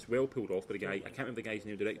 but it's well pulled off by the guy. I can't remember the guy's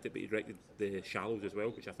name who directed it, but he directed The Shallows as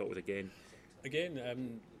well, which I thought was again.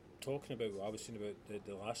 Talking about what I was saying about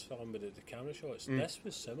the last film with the camera shots, this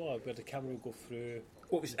was similar, where the camera would go through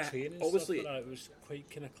the train and obviously, stuff like that. It was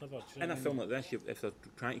quite kind of clever. In a film like this, if they're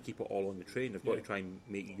trying to keep it all on the train, they've got to try and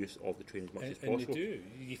make use of the train as much as possible. And they do.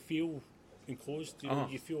 You feel enclosed.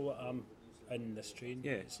 You feel like I'm in this train.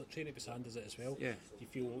 Yeah. It's like Train to Busan does it as well. Yeah. You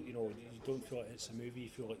feel, you don't feel like it's a movie. You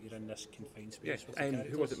feel like you're in this confined space. Yeah. With the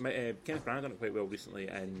Who was it? Kenneth Branagh done it quite well recently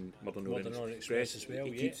in Murder on the Orient Express as well.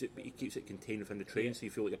 He keeps it contained within the train, so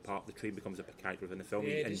you feel like a part of the train becomes a character within the film.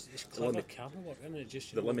 Yeah, and it's clever camera work, isn't it?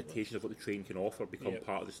 Just the limitations of what the train can offer become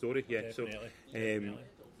part of the story. Yeah. Definitely.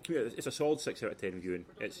 So, it's a solid 6 out of 10 viewing.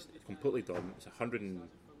 It's completely done. It's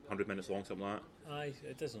 100 minutes long, something like that. Aye,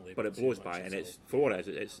 it doesn't leave. But it blows by, and it's for what it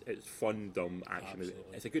is. It's fun, dumb action movie.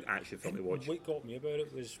 It's a good action film to watch. What got me about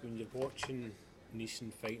it was when you're watching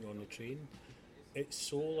Neeson fighting on the train. It's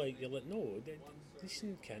so like you're like, no,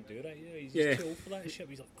 Neeson can't do that. He's too old for that shit.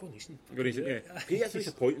 He's like, go Neeson. He actually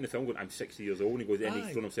a point in the film going, I'm 60 years old, and he goes, and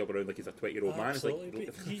he's thrown himself around like he's a 20-year-old man. It's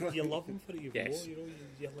like, but you love him for it. Yes.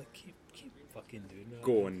 You're like, keep fucking doing that.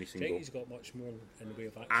 Go on, Neeson. Go. He's got much more in the way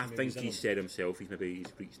of action. I think he said himself he's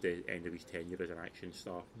reached the end of his tenure as an action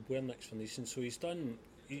star. Where next for Neeson? So he's done.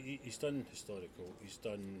 He's done historical. He's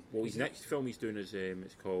done. Well, his next film he's doing is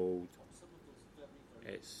it's called.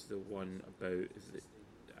 It's the one about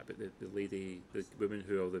the lady, the women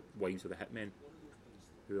who are the wives of the hitmen,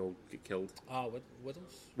 who all get killed.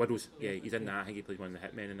 Widows. Yeah, he's in that. I think he plays one of the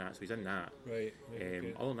hitmen in that, so he's in that. Right.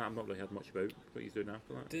 Other than that, I've not really heard much about what he's doing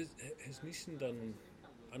after that. Has Neeson done?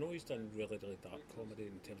 I know he's done really, really dark comedy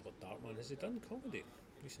in terms of Darkman. Has he done comedy?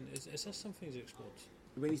 Neeson, is this something he's explored?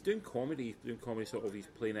 When he's doing comedy sort of, he's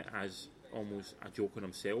playing it as almost a joke on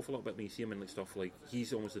himself a little bit. When you see him in like stuff like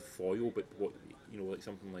he's almost the foil, but what like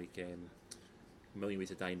something like A Million Ways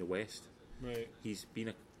to Die in the West. Right. He's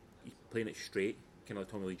playing it straight, kind of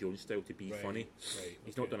like Tommy Lee Jones style, to be funny. Right.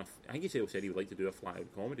 He's not done I think he said he would like to do a flat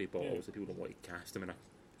out comedy, but obviously people don't want to cast him in a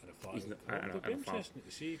flat. It'd be interesting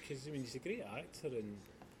to see because he's a great actor and.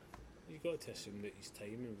 You've got to assume that his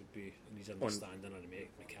timing would be, and his understanding of the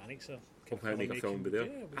mechanics of how to make a film be there.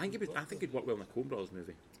 Yeah, I think it'd work well in a Coen Brothers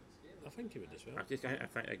movie. I think he would as well. I think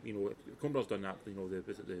Coen Brothers done that.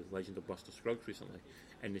 The Legend of Buster Scruggs recently,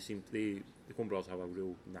 and the Coen Brothers have a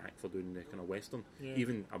real knack for doing the kind of western,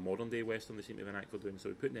 even a modern day western. They seem to have a knack for doing. So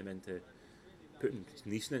putting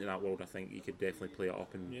Neeson into that world, I think he could definitely play it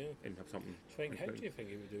up and have something. How do you think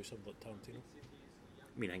he would do something like Tarantino?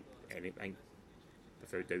 I mean, I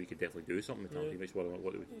without doubt he could definitely do something with Tarantino. It's what they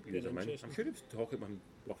would use him in. I'm sure he was talking about him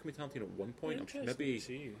working with Tarantino at one point. Maybe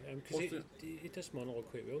because he does monologue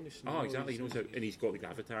quite well. Exactly. He knows how, and he's got the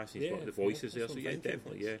gravitas. He's got the voices there. So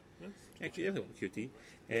definitely. Actually, a little QT.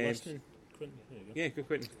 Quentin. Go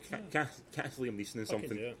Quentin. Cast Liam Neeson in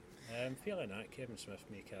something. Feeling that Kevin Smith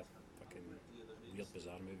make a fucking weird,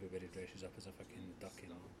 bizarre movie where he dresses up as a fucking duck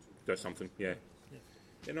and does something. I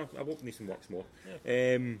hope Neeson works more.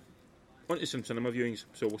 On to some cinema viewings.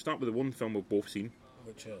 So we'll start with the one film we've both seen,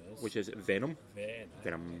 which is Venom.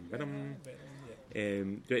 Venom.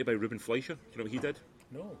 Directed by Ruben Fleischer. Do you know what he did?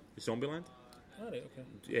 No. Zombieland. Ah, right, okay.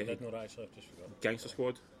 Yeah. I did know that, actually, I've just forgotten. Gangster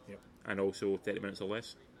Squad. Yep. And also 30 Minutes or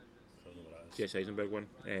Less. I don't know what that is. Jesse Eisenberg one.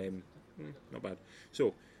 Not bad.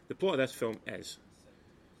 So the plot of this film is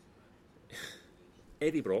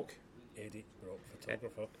Eddie Brock,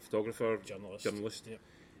 photographer, journalist,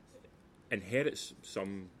 inherits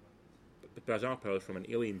some bizarre powers from an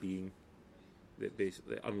alien being that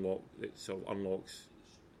basically unlocks.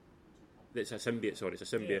 It's a symbiote. It's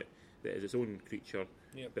a symbiote that is its own creature,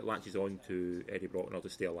 but latches on to Eddie Brock in order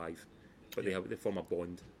to stay alive. But they form a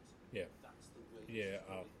bond.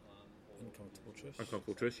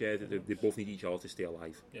 Uncomfortable truth. They both need each other to stay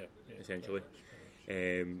alive. Essentially.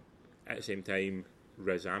 At the same time,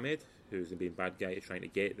 Riz Ahmed, who's the main bad guy, is trying to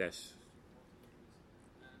get this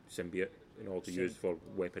symbiote in order to use for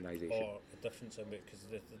weaponization. Or a different symbiote,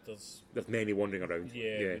 because there's many wandering around.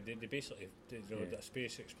 They basically, the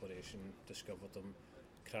space exploration discovered them,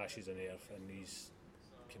 crashes on Earth, and these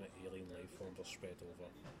kind of alien life forms are spread over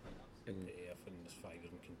the Earth, and there's 5 of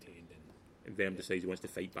them contained. And Venom decides he wants to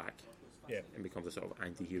fight back. And becomes a sort of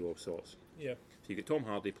anti-hero of sorts. So you get Tom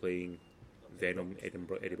Hardy playing Venom,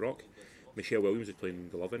 Eddie Brock. Michelle Williams is playing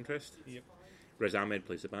the love interest. Riz Ahmed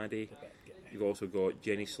plays the baddie. You've also got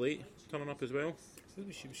Jenny Slate turning up as well. Who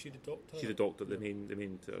was she? Was she the doctor? She's the doctor, the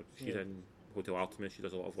main. She's in Hotel Artemis. She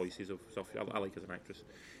does a lot of voices of stuff. I like her as an actress.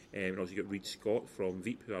 And also you got Reed Scott from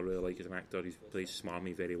Veep, who I really like as an actor. He plays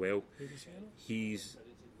Smarmy very well. Who was he in? He's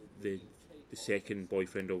the second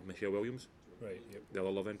boyfriend of Michelle Williams. Right. Yep. The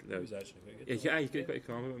other love interest. He was actually quite good. Yeah, he's got quite a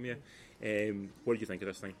comment with him. Yeah. What did you think of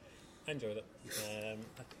this thing? I enjoyed it.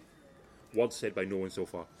 Words said by no one so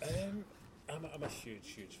far. I'm a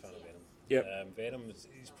huge fan of Venom. Yep. Venom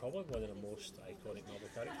he's probably one of the most iconic Marvel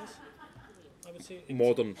characters. I would say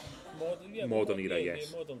Modern modern era,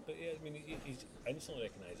 yes. Yeah, modern, but yeah, I mean he's instantly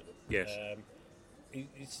recognisable. Yes.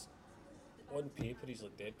 He's on paper he's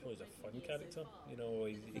like Deadpool. He's a fun character, you know.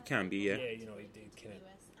 He can be, yeah. Yeah, you know, he kind of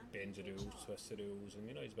bends the rules, twists the rules, and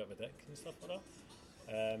you know he's a bit of a dick and stuff like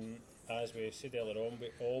that. As we said earlier on,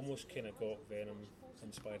 we almost kind of got Venom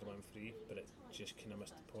in Spider-Man 3, but it just kind of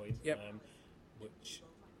missed the point. Yep. Which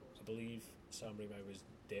I believe Sam Raimi was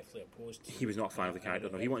definitely opposed to. He was not a fan of the character.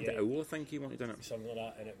 No, he wanted the owl. I think he wanted in it. Something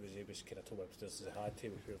like that, and he was kind of told Webster's he had to.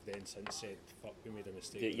 Who have then since said, "Fuck, we made a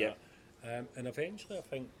mistake." Yeah. And eventually, I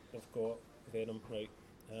think they've got Venom right.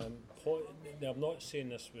 Now, I'm not saying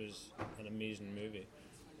this was an amazing movie.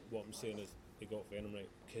 What I'm saying is they got Venom right,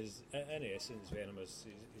 because in essence, Venom is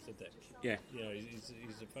he's a dick. Yeah. You know,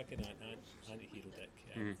 he's a fucking anti-hero dick,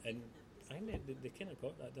 and I think they kind of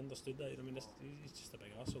got that, they understood that. I mean, he's just a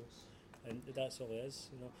big arsehole, and that's all he is.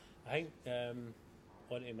 You know, I think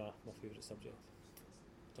on to my favourite subject,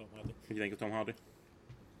 Tom Hardy. What do you think of Tom Hardy?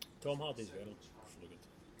 Tom Hardy's Venom, really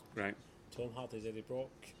good. Right. Tom Hardy's Eddie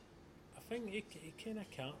Brock. I think he kind of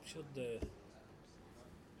captured the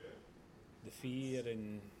fear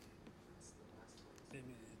and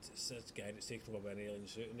it's this guy that's taken over by an alien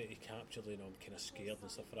suit, and he captured, you know, I'm kind of scared and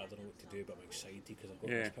stuff like that. I don't know what to do, but I'm excited because I've got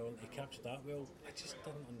this power. He captured that well. I just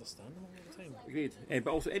didn't understand him all the time. Agreed.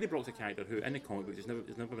 But also Eddie Brock's a character who, in the comic books,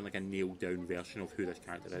 there's never been like a nailed down version of who this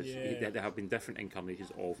character is. Yeah. There have been different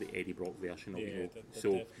incarnations of the Eddie Brock version of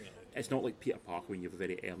so definitely. it's not like Peter Parker when you have a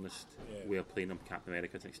very earnest way of playing him. Captain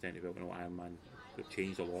America to an extent, you know, Iron Man, they've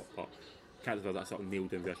changed a lot, but characters have that sort of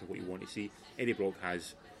nailed down version of what you want to see. Eddie Brock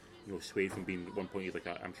has, you know, swayed from being at one point he's like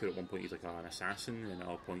I'm sure at one point he's like an assassin, and at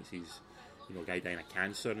other points he's, you know, a guy dying of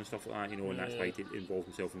cancer and stuff like that, you know, and that's why he involved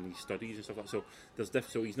himself in these studies and stuff like that. So there's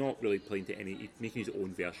so he's not really playing to any, he's making his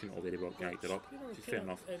own version of the Eddie Brock character up, which is fair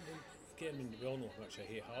enough. We all know how much I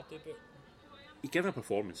hate Hardy, but He's given a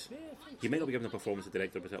performance. Yeah, he might not be given a performance the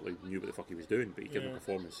director particularly knew what the fuck he was doing, but he's given a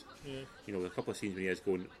performance. Yeah. You know, there's a couple of scenes when he is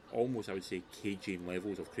going almost, I would say, Cajun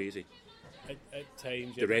levels of crazy. At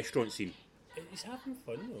times, the restaurant scene. He's having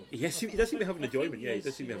fun though. Yes, he does seem to be having enjoyment. Yeah, he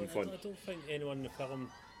does seem to be having fun. I don't think anyone in the film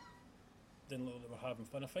didn't look like they were having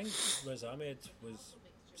fun. I think Riz Ahmed was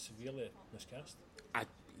severely miscast. I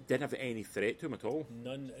didn't have any threat to him at all.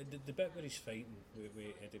 None. The bit where he's fighting with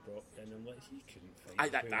Eddie Brock, and I'm like, he couldn't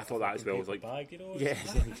fight. I thought that as well. It was like, bag, you know, yeah,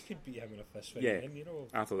 I could beat him in a fist fight. Yeah, you know.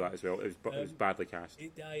 I thought that as well. It was badly cast.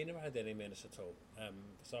 He never had any menace at all.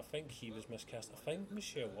 So I think he was miscast. I think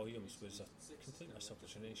Michelle Williams was a complete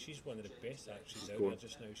misopportunity. She's one of the best actors out there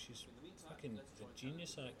just now. She's fucking a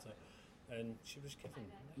genius actor, and she was given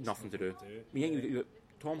nothing to do. I mean, you got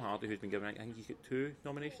Tom Hardy, who's been given, I think he's got 2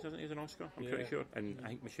 nominations, hasn't he, as an Oscar? I'm pretty sure. And I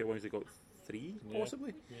think Michelle Williams has got 3,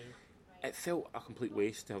 possibly. Yeah. It felt a complete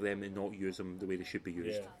waste to have them and not use them the way they should be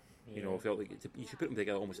used. You know, it felt like you should put them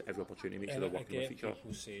together almost every opportunity, make sure they're working with each other.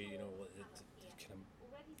 People say, you know, the kind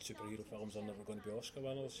of superhero films are never going to be Oscar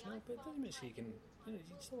winners, you know, but it doesn't mean you can, you know,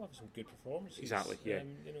 you still have some good performances. Exactly, yeah.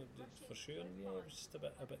 You know, for sure. And, it was just a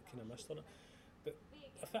bit kind of missed on it. But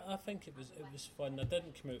I think it was fun. I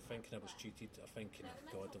didn't come out thinking I was cheated. I think,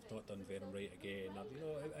 God, I've not done Venom right again.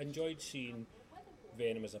 I enjoyed seeing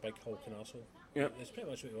Venom as a big hulking arsehole. Yep. It's pretty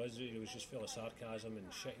much what it was. It was just full of sarcasm and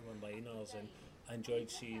shitty one-liners, and I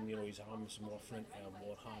enjoyed seeing, you know, his arms morphing into a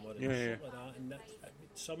Warhammer and shit like that. And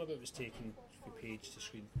some of it was taken from page to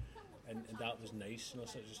screen, and that was nice. You know,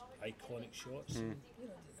 such just iconic shots. And, you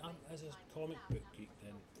know, as a comic book geek,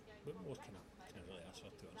 then what more can I really ask for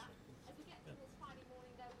to us?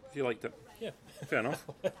 You liked it? Yeah. Fair enough.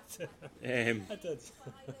 I did.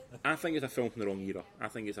 I think it's a film from the wrong era. I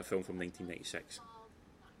think it's a film from 1996.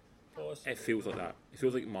 It feels like that. It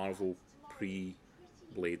feels like Marvel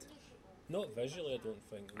pre-Blade. Not visually, I don't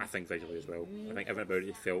think. I think visually as well. I think everything about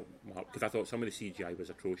it felt... Because I thought some of the CGI was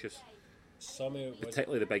atrocious. Some of it was...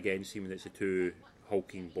 Particularly the big end scene when it's the 2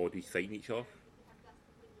 hulking bodies fighting each other.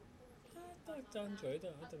 I enjoyed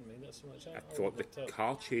it. I didn't mind it so much. I thought the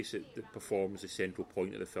car chase that performs the central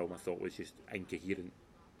point of the film, I thought was just incoherent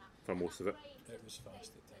for most of it. It was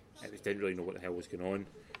fast at times. It didn't really know what the hell was going on.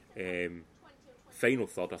 Final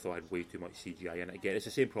third, I thought had way too much CGI in it. Again, it's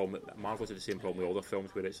the same problem. Marvel's had the same problem with all their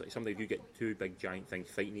films, where it's like sometimes you get two big giant things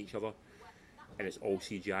fighting each other, and it's all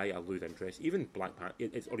CGI. I lose interest. Even Black Panther,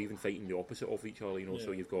 or even fighting the opposite of each other.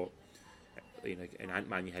 So you've got, in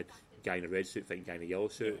Ant-Man you had a guy in a red suit fighting a guy in a yellow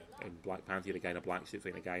suit. In Black Panther you had a guy in a black suit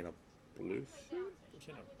fighting a guy in a blue suit.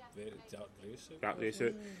 Kind of very dark grey suit. Dark grey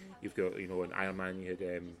suit. You've got, in Iron Man you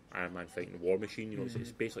had Iron Man fighting the War Machine.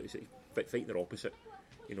 It's basically fighting their opposite.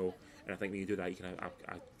 And I think when you do that,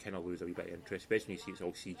 I kind of lose a wee bit of interest, especially when you see it's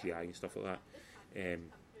all CGI and stuff like that.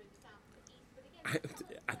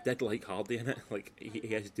 I did like Hardy in it. Like he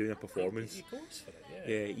is doing a performance. He goes for it,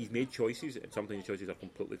 yeah. He's made choices, and sometimes the choices are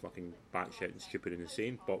completely fucking batshit and stupid and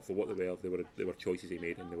insane. But for what they were choices he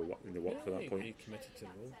made, and they worked for that point. He committed to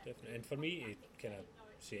the role, definitely. And for me, to kind of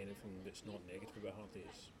say anything that's not negative about Hardy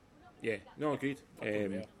is. Yeah, no, agreed.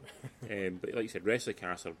 But like you said, rest of the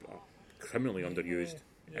cast are criminally underused.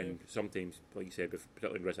 Yeah. And sometimes, like you said,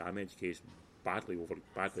 particularly in Riz Ahmed's case, badly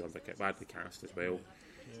cast as well.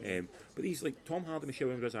 Yeah. But these, like Tom Hardy, Michelle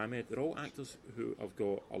Williams, Riz Ahmed, they're all actors who have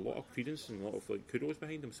got a lot of credence and a lot of kudos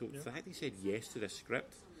behind them. So the fact they said yes to this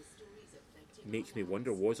script makes me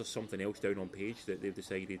wonder: was there something else down on page that they've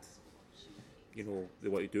decided, they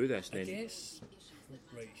want to do this? I guess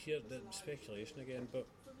right here, the speculation again. But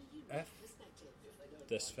if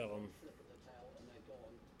this film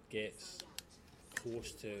gets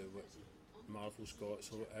close to what Marvel's got,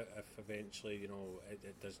 so if eventually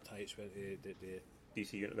it does tie its with the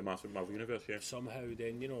DC, the massive Marvel universe, yeah. Somehow,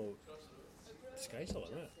 then the sky's the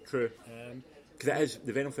limit. True. Because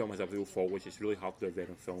the Venom film has a real fault, which is really hard to do a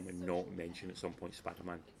Venom film and not mention at some point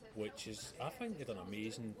Spider-Man. Which is, I think they've done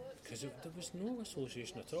amazing, because there was no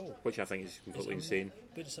association at all. Which I think is completely insane.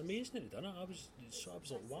 But it's amazing that they've done it. I was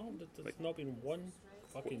like, wow, there's not been one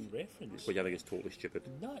fucking reference. Which I think is totally stupid.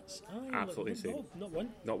 Nuts. Absolutely insane. Not one.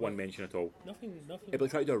 Not one mention at all. Nothing. If they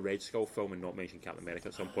try to do a Red Skull film and not mention Captain America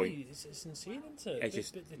at some point. It's insane, isn't it? It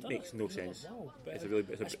just makes no sense. Wow. But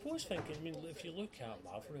I suppose thinking, if you look at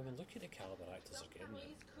Marvel, look at the calibre actors they're getting.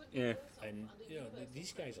 Yeah. And,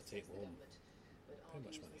 these guys are taking home how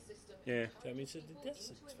much money? Yeah. So, I mean, that's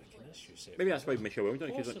a fucking issue. Maybe that's why Michelle Williams done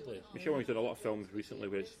it, because Possibly. Michelle Williams did a lot of films recently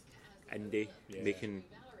where it's indie, making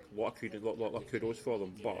a lot of kudos for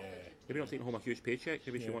them, but maybe not taking home a huge paycheck.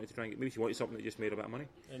 Maybe she wanted to maybe she wanted something that just made a bit of money.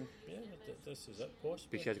 And this is it, possibly.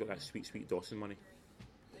 But she has got that sweet Dawson money.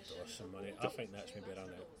 Dawson money. I think that's maybe run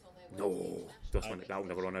out. No, Dawson money, that'll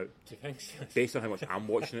never run out. Do you think so? Based on how much I'm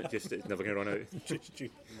watching it, it's never going to run out.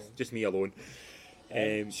 Just me alone.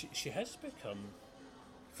 She has become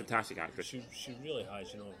fantastic actress. She really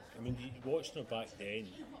has. I mean, you watched her back then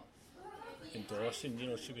in Dawson.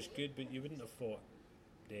 She was good, but you wouldn't have thought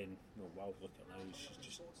then. No, wow, look at her now. She's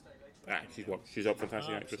just. She's a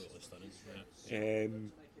fantastic actress. Absolutely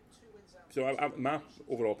stunning. So my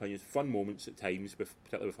overall opinion is fun moments at times,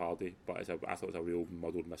 particularly with Hardy, but I thought it was a real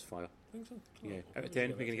muddled misfire. I think so. Yeah, out of 10,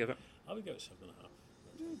 you're going to give it? I would give it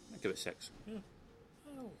 7.5. I'd give it 6. Yeah,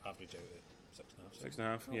 I'll average out at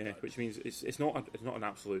 6.5. 6.5. Yeah, which means it's not an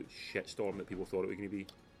absolute shitstorm that people thought it was going to be.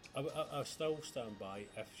 I still stand by,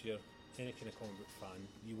 if you're any kind of comic book fan,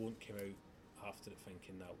 you won't come out after it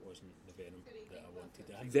thinking that wasn't the Venom that I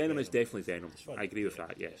wanted. Venom is definitely Venom. I agree with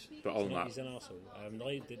that, yes. But other than that, he's an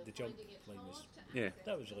arsehole. The jump line was. Yeah.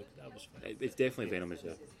 That was fun. It's definitely Venom, is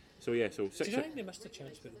there? So yeah, so 6. Do you think they missed a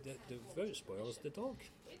chance with without spoilers? The dog.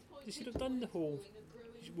 They should have done the whole.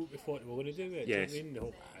 What we thought they were going to do it. Yes. Do you know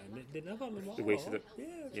what I mean? They never. They wasted it.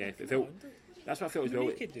 Yeah. It felt. That's what I felt as well.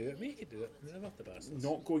 Make it do it. Never the bastards.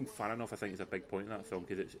 Not going far enough, I think, is a big point in that film,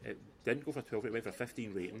 because it didn't go for a 12, it went for a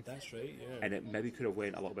 15 rating. That's right, yeah. And it maybe could have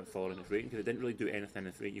went a little bit further in its rating, because it didn't really do anything in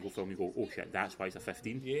its rating. You go film, you go, oh shit, that's why it's a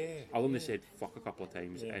 15. Yeah. Other than they said fuck a couple of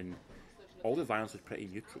times, and all the violence was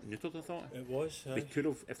pretty neutered, I thought. It was. They could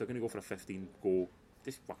have, if they're going to go for a 15,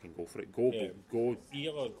 just fucking go for it. Go.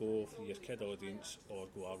 Either go for your kid audience or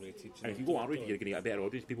go R-rated. And if you go R-rated, you're going to get a better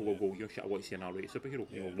audience. People will go, shit, I want to see an R-rated superhero.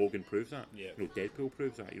 Logan proves that. Yeah. Deadpool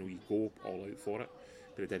proves that. You go all out for it.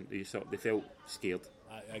 But they didn't. They felt scared.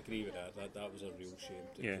 I agree with that. That was a real shame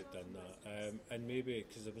to have done that. And maybe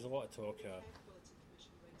because there was a lot of talk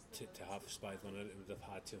to have Spider-Man, it would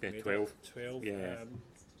have had to have made 12. 12. Yeah.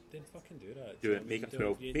 Then fucking do that. Do it. Make it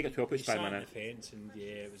 12. Make it 12. Put Spider-Man in. The fence, and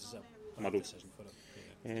it was a muddled decision for it.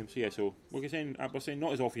 So we're saying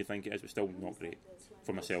not as awful you think it is, but still not great.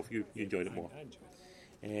 For myself, you enjoyed it more. I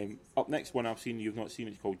enjoyed it. Up next, one I've seen you've not seen,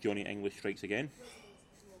 it's called Johnny English Strikes Again.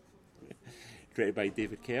 Directed by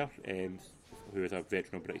David Kerr, who is a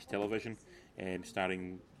veteran of British television,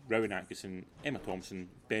 starring Rowan Atkinson, Emma Thompson,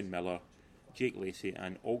 Ben Miller, Jake Lacey,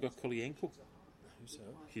 and Olga Kurylenko. Who's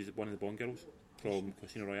that? She's one of the Bond girls from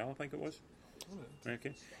Casino Royale, I think it was.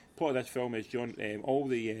 Okay. Plot of this film is John. All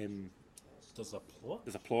the There's a plot?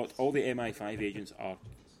 there's a plot. All the MI5 agents are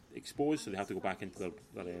exposed, so they have to go back into their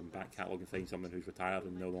back catalogue and find someone who's retired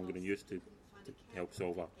and no longer in use to help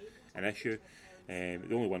solve an issue. The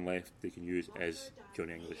only one left they can use is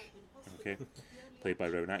Johnny English, okay, played by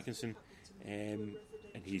Rowan Atkinson, and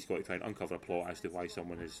he's got to try and uncover a plot as to why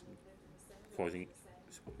someone is causing,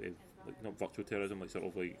 like, not virtual terrorism, like sort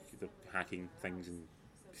of like they're hacking things and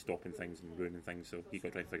stopping things and ruining things. So he's got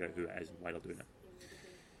to try and figure out who it is and why they're doing it.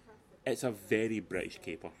 It's a very British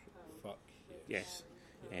caper. Fuck Yes.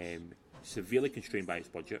 Severely constrained by its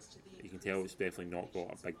budget. You can tell it's definitely not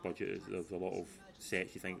got a big budget. There's a lot of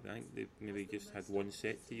sets. I think they maybe just had one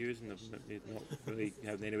set to use and they've not really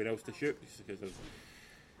had anywhere else to shoot just because they've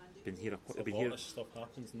been here. A lot of stuff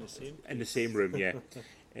happens in the same room. Yeah.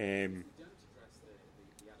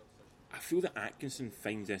 I feel that Atkinson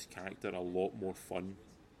finds this character a lot more fun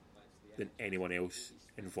than anyone else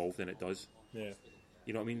involved in it does. Yeah.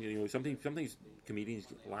 You know what I mean? You know, sometimes comedians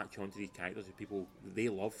latch onto these characters who people they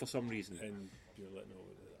love for some reason. And you're like, no,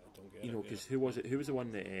 I don't get it. You know, because who was it? Who was the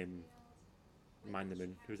one that Man the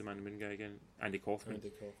Moon? Who was the Man the Moon guy again? Andy Kaufman.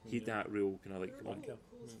 He had that real kind of like.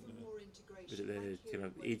 Was it the kind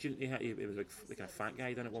of agent? It was like a fat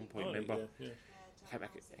guy done at one point. Remember? Yeah. I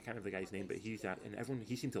can't remember the guy's name, but he's that, and everyone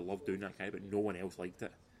he seemed to love doing that kind, but no one else liked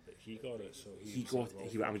it. But he got it, so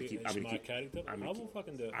I'm gonna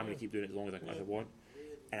keep doing it as long as I want.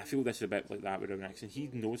 And I feel this is a bit like that with Rowan Atkinson. He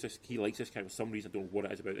knows this, he likes this character for some reason. I don't know what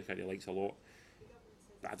it is about this character he likes a lot,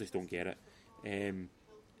 but I just don't get it.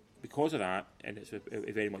 Because of that, and it's a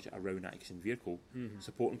very much a Rowan Atkinson vehicle,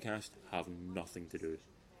 supporting cast have nothing to do.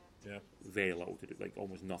 Yeah. Very little to do, like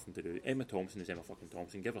almost nothing to do. Emma Thompson is Emma fucking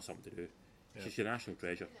Thompson. Give her something to do. Yeah. She's your national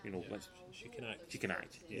treasure. You know, she can act. She can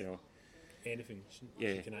act. You know. Anything.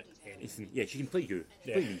 Yeah. She can act anything. Yeah, she can play you.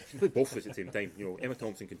 She can play both of us at the same time. You know, Emma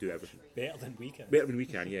Thompson can do everything. Better than we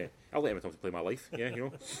can. Yeah. I'll let Emma Thompson play my life. Yeah, you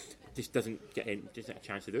know. Just doesn't get a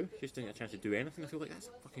chance to do. Just doesn't get a chance to do anything. I feel like that's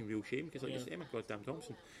a fucking real shame because like it's Emma goddamn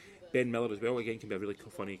Thompson. Ben Miller as well. Again, can be a really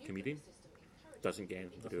funny comedian. Doesn't get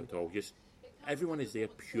anything to do at all. Just everyone is there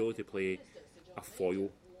purely to play a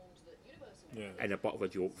foil. Yeah. And a butt of a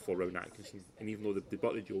joke for Rowan Atkinson. And even though the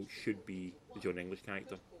butt of the joke should be the John English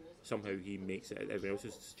character, somehow he makes it. Everyone else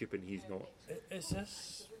is stupid and he's not. Is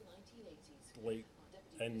this like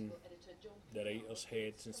in the writers'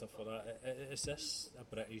 heads and stuff like that? Is this a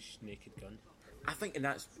British Naked Gun? I think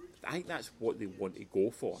that's what they want to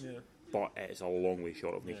go for. Yeah. But it's a long way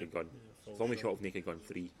short of Naked Gun. It's a long way short of Naked Gun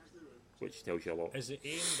 3, which tells you a lot. Is it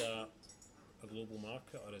aimed at a global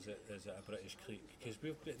market, or is it a British clique? Because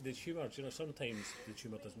the humour, you know, sometimes the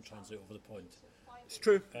humour doesn't translate over the pond. It's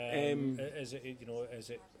true. Is it, you know,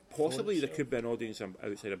 is it possibly there could be an audience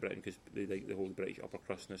outside of Britain because they like the whole British upper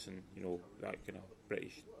crustness and you know that kind of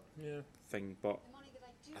British thing. But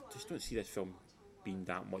I just don't see this film being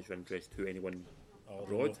that much of interest to anyone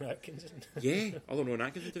abroad. Yeah, although Rowan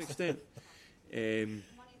Atkinson to an extent.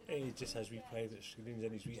 He just has wee private screenings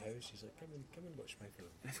in his wee house. He's like, come and watch my film.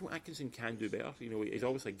 I feel Atkinson can do better. You know, he's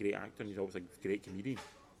obviously a great actor and he's obviously a great comedian.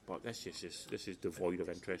 But this is devoid of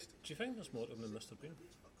interest. Do you think there's more to him than Mr. Bean?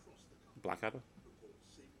 Blackadder.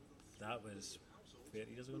 That was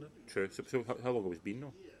 30 years ago now. True. So how long has it been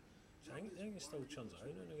now? So I think it still churns out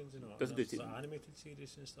now and again, you know. Doesn't do like animated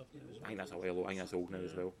series and stuff now as well. I think that's a while old. I think that's old now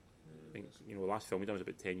as well. I think, you know, the last film he done was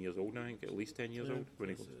about 10 years old now. I think at least 10 years old. When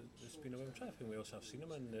it's been a while. I'm trying to think what else I've seen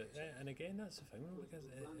him in. And again, that's the thing,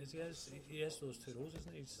 because he has those two roles,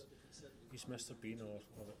 isn't he? He's Mr. Bean or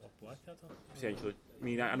Blackadder. Essentially. I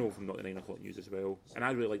mean, I know from Not the 9 o'clock news as well. And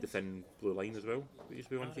I really like the Thin Blue Line as well. It used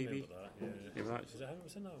to be on TV. Remember that, Remember that? Is that him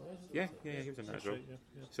was in that? Yeah, he was in that as well. Right,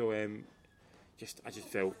 yeah. So, I just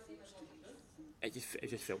felt... It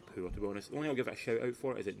just felt poor, to be honest. The only thing I'll give it a shout out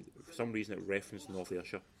for is that for some reason it referenced North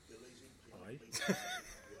Ayrshire. Aye.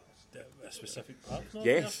 A specific part?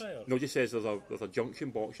 Yes. No, it just says there's a junction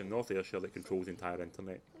box in North Ayrshire that controls the entire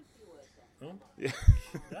internet. Oh? Yeah.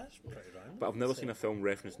 That's pretty random. But I've never seen a film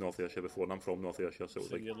reference North Ayrshire before, and I'm from North Ayrshire, so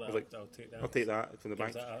it was like, I'll take that from the bank.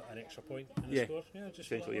 Is that an extra point in the score? Yeah, just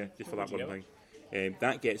essentially, just for that one thing.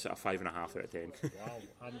 That gets it a 5.5 out of 10. Wow,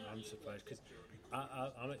 I'm surprised because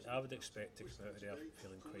I would expect to come out of there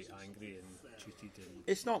feeling quite angry and cheated. And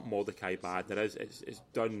it's not Mordecai bad. It's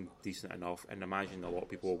done decent enough, and I imagine a lot of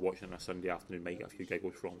people watching on a Sunday afternoon might get a few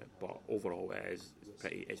giggles from it. But overall,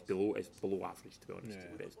 it's below average, to be honest.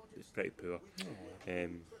 Yeah. It's pretty poor. Bit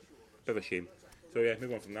of a shame. So yeah,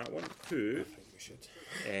 move on from that one to I think we should.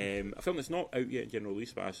 A film that's not out yet in general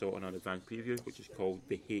release, but I saw on an advanced preview, which is called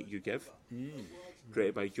The Hate You Give,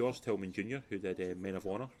 directed by George Tillman Jr., who did Men of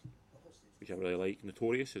Honor. which I really like.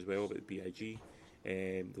 Notorious as well, about B.I.G.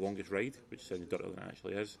 The Longest Ride, which sounded dirtier than it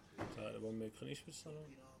actually is. Is that the one with Clint Eastwood still on?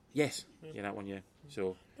 Yes, yeah, that one, yeah.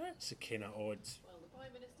 So That's a kind of odd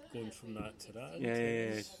going from that to that.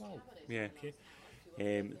 yeah. Wow. Yeah. Okay.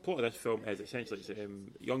 The plot of this film is essentially it's a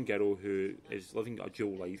young girl who is living a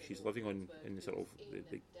dual life. She's living in the sort of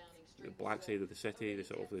the black side of the city, the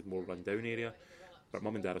sort of the more run-down area. But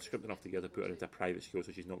mum and dad are scrimped enough together to put her into a private school,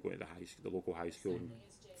 so she's not going to the local high school and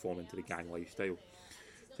fall into the gang lifestyle.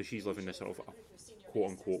 So she's living this sort of a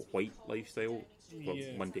quote-unquote white lifestyle,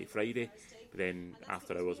 Monday to Friday. But then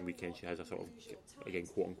after hours and weekends, she has a sort of, again,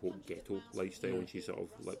 quote-unquote ghetto lifestyle, and she's sort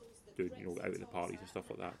of like doing, out at the parties and stuff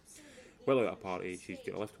like that. Well, out at a party, she's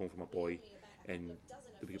got a lift home from a boy, and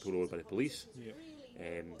they get pulled over by the police.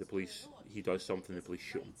 The police, he does something, the police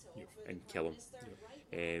shoot him and kill him.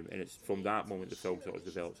 And it's from that moment the film sort of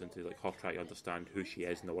develops into like her trying to understand who she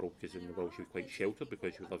is in the world, because in the world she was quite sheltered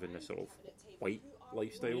because she was living this sort of white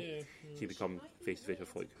lifestyle. She become face to face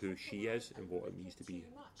with like who she is and what it means to be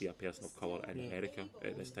a person of colour in America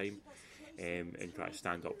at this time, and try to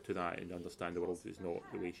stand up to that and understand the world is not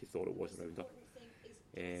the way she thought it was around her.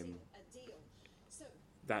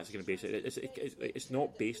 That's going to base it. It's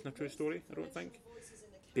not based on a true story, I don't think.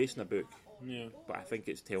 Based on a book, but I think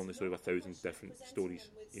it's telling the story of 1,000 different stories.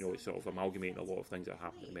 It's sort of amalgamating a lot of things that have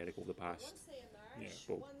happened in America over the past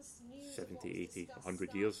 70, 80,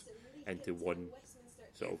 100 years into one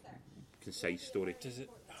sort of concise story. Does it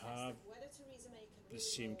have the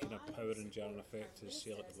same kind of power and jarring effect as,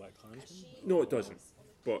 say, like the Black Klansman? No, it doesn't.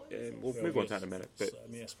 But we'll move on to that in a minute. But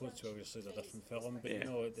I suppose it's obviously a different film, but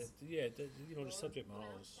the subject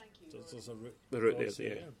matters. There's a root. The root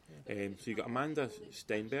there, yeah. So you've got Amanda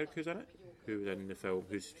Stenberg, who's in it, who was in the film,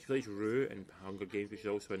 she plays Rue in Hunger Games, but she's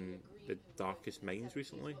also in The Darkest Minds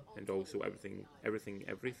recently, and also Everything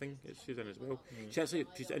she's in as well. She's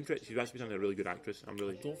interesting. She's actually been a really good actress. I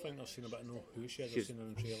don't think I've seen her, but I know who she is. I've seen her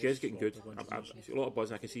in trailers. She is getting good. A lot of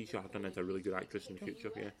buzz, and I can see she'll turn into a really good actress in the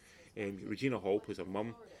future. Yeah. Regina Hall plays her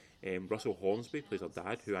mum. Russell Hornsby plays her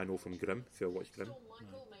dad, who I know from Grimm. If you ever watched Grimm,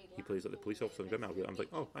 he plays like the police officer in Grimm. I'm like,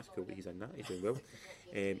 oh, that's cool that he's in that. He's doing well.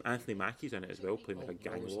 Anthony Mackie's in it as well, playing like a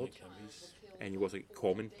gang lord. And he was like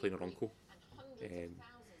Common, playing her uncle. Do you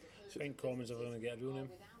think Common's ever going to get a real name?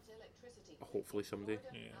 Hopefully someday.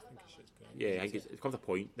 Yeah, I think it should. Yeah, I think it's come to a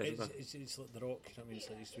point. It's like The Rock. It's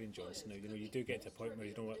like he's Dwayne Johnson now. You do get to a point where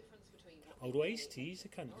you know what. Although Ice-T's a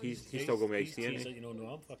cunt. He's still going with Ice-T, isn't he? Like, no,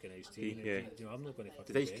 I'm fucking Ice-T. I'm not going to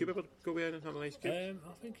fucking. Did Ice Cube ever go with anything like Ice Cube?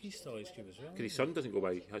 I think he's still Ice Cube as well. Because his son doesn't go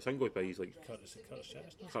by. His son goes by. He's like Curtis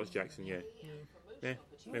Jackson. Curtis Jackson, yeah. There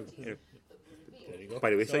you go. By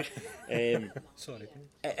the way, Sorry.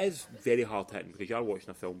 It is very hard hitting because you are watching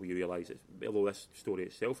a film where you realise that although this story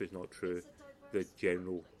itself is not true, the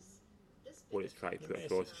general what it's trying to put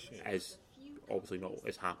across is obviously not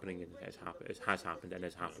is happening, and it has happened and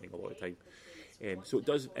is happening a lot of the time. So it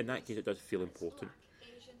does, in that case, it does feel important.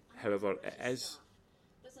 However, there is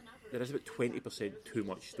about 20% too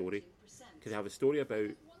much story, because they have a story about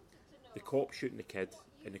the cop shooting the kid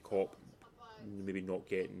and the cop maybe not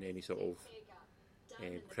getting any sort of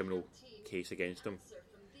criminal case against him.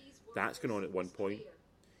 That's going on at one point.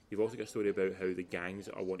 You've also got a story about how the gangs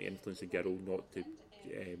are wanting to influence the girl not to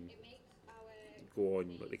go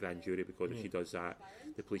on like the grand jury, because if she does that,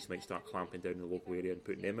 the police might start clamping down in the local area and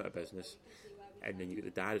putting them out of business. And then you get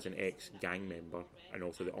the dad as an ex-gang member, and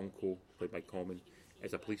also the uncle, played by Common,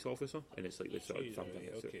 as a police officer, and it's like this sort of something.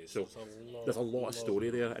 Okay, so there's a lot of story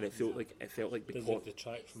there, and it felt like the does plot. It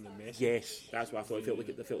detract from the message? Yes, that's what I thought.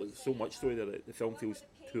 It felt like so much story there that the film feels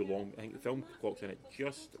too long. I think the film clocks in at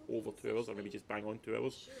just over 2 hours, or maybe just bang on 2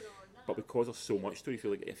 hours. But because there's so much story, I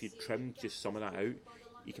feel like if you trimmed just some of that out,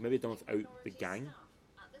 you can maybe have done without the gang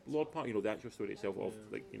lord part. The actual story itself of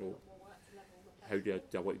how do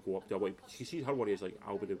I want to go up? She sees her worry is like,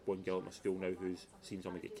 I'll be the one girl at my school now who's seen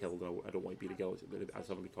someone get killed, and I don't want to be the girl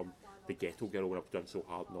as I've become the ghetto girl when I've done so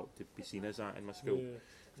hard not to be seen as that in my school.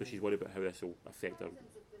 So she's worried about how this will affect her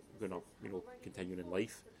going up, continuing in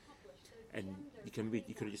life. And you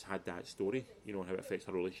could have just had that story, and how it affects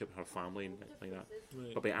her relationship and her family and things like that.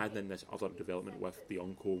 But by adding in this other development with the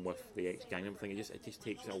uncle and with the ex-gang and everything, it just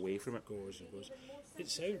takes it away from it. It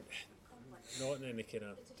sounds not in any kind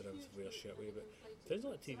of derivative way or shit way, but it sounds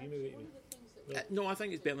like a TV movie to me. No, I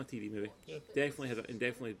think it's better than a TV movie. Yeah.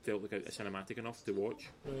 Definitely felt like a cinematic enough to watch.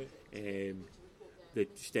 Right. The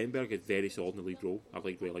Stenberg is very solid in the lead role. I've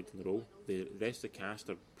really liked in the role. The rest of the cast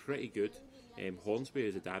are pretty good. Hornsby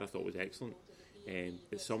as the dad I thought was excellent.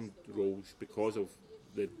 But some roles, because of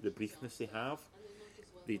the briefness they have,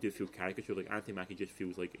 they do feel caricature. Like Anthony Mackie just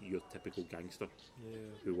feels like your typical gangster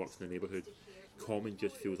who works in the neighbourhood. Common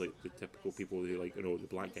just feels like the typical people who, like, you know, the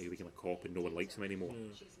black guy who became a cop and no one likes him anymore.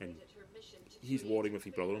 And he's warring with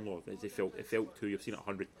his brother-in-law. It felt too. You've seen it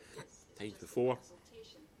 100 times before,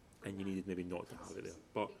 and you needed maybe not to have it there.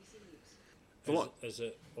 But is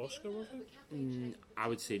it Oscar worthy? I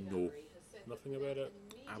would say no. Nothing about it.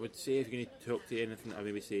 I would say if you're going to talk to anything, I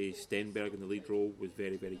maybe say Stenberg in the lead role was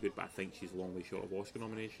very, very good, but I think she's a long way short of Oscar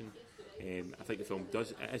nomination. I think the film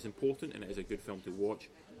it is important and it is a good film to watch,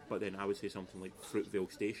 but then I would say something like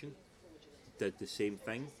Fruitvale Station did the same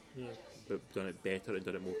thing, but done it better and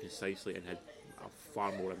done it more concisely and had a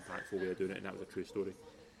far more impactful way of doing it, and that was a true story.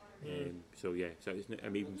 So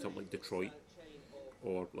even something like Detroit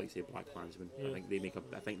or, like, say, Black Klansman.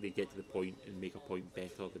 I think they get to the point and make a point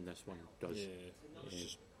better than this one does. It's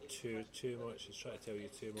just too much. It's trying to tell you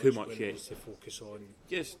too much. Too much, when it needs to focus on.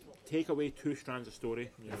 Just take away two strands of story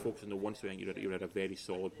and focus on the one story. You're at a very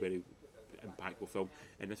solid, very impactful film.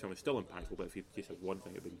 And this film is still impactful, but if you just had one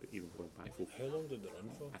thing, it would be even more impactful. How long did it run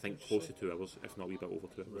for? I think close to 2 hours, if not a wee bit over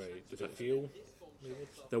 2 hours. Right. Did it feel?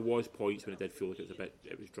 There was points when it did feel like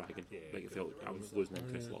it was dragging. Like it felt I was losing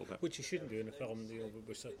interest a little bit. Which you shouldn't do in a film, you know,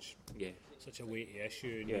 with such a weighty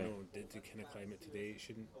issue, and you know, the kind of climate today. It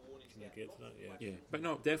shouldn't. Can you get to that? Yeah. But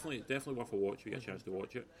no, definitely worth a watch if you get a chance to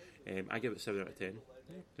watch it. I give it 7 out of 10.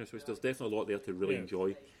 You know, so there's definitely a lot there to really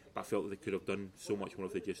enjoy. But I felt that they could have done so much more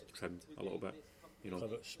if they just trimmed a little bit. You know,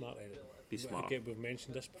 smart editing. Be smart. Again, we've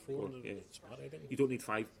mentioned this before. Smart editing. You don't need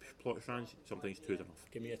 5 plot strands. Sometimes 2 is enough.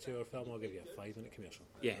 Give me a 2-hour film, I'll give you a 5-minute commercial.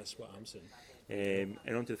 Yeah, that's what I'm saying.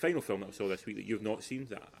 And on to the final film that I saw this week that you've not seen,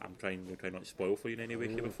 that I'm trying not to spoil for you in any way,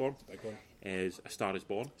 shape or form. Big one. Is A Star Is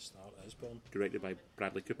Born. Star Is Born. Directed by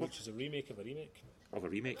Bradley Cooper. Which is a remake of a remake. Of a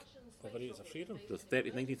remake. It's a three of them. There's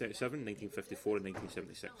 1937, 1954 and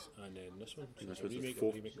 1976. And then this one. And this was the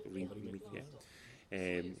fourth remake, yeah.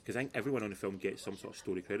 Because I think everyone on the film gets some sort of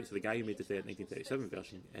story credit. So the guy who made the 1937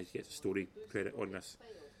 version gets a story credit on this.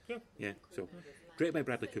 Yeah. So directed by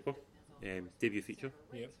Bradley Cooper, debut feature.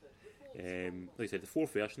 Yeah. Like I said, the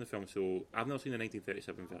 4th version of the film. So I've never seen the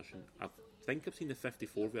 1937 version. I think I've seen the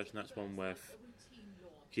 54 version. That's one with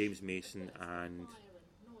James Mason and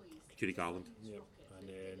Judy Garland. Yeah. And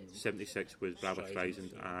then 76 was Barbra Streisand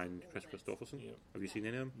and Chris Christopherson. Yeah. Have you seen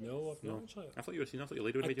any of them? No, I've not. Actually. I thought you were seeing. I thought your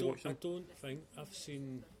lady would have made you watch them. I don't think I've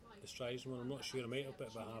seen the Streisand one. I'm not sure. I might have, but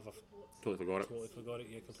if I have, I've totally forgot it.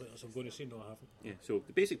 Yeah, completely. So I'm going to say no, I haven't. Yeah. So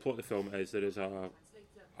the basic plot of the film is there is a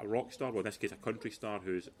rock star, well in this case a country star,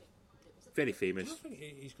 who's very famous. I think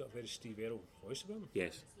he's got a very Steve Earle voice about him.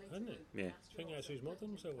 Yes. Hasn't he? Yeah. Do you think that's who he's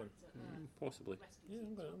modelling himself on? Possibly. Yeah,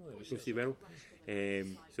 I'm going to research. Steve Earle.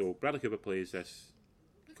 So Bradley Cooper plays this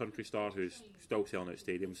country star who's still selling out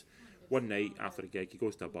stadiums. One night after a gig, he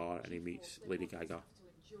goes to a bar and he meets Lady Gaga,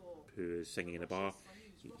 who is singing in a bar.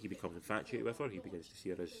 He becomes infatuated with her. He begins to see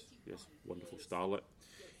her as this wonderful starlet.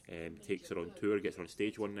 Takes her on tour, gets her on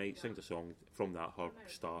stage one night, sings a song. From that, her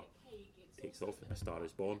star takes off. A Star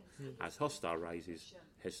Is Born. As her star rises,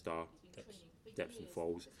 his star dips and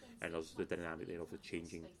falls, and there's the dynamic there of the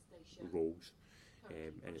changing roles,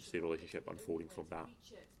 and it's the relationship unfolding from that.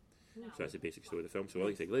 So that's the basic story of the film. So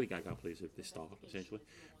like I say, Lady Gaga plays the star, essentially.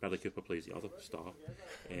 Bradley Cooper plays the other star.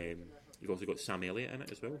 You've also got Sam Elliott in it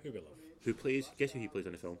as well. Who we love. Guess who he plays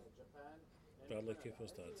in the film? Bradley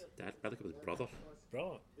Cooper's dad. Bradley Cooper's brother.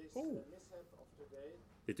 Brother? Oh.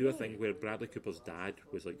 They do a thing where Bradley Cooper's dad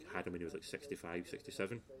was like, had him when he was like 65,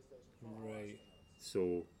 67. Right.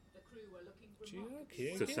 So...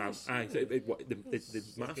 Okay, so Sam, the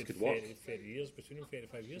maths could work. 30 years between them,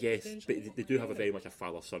 35 years. Yes, but they do have a very much a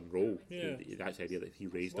father-son role. Yeah. That's the idea that he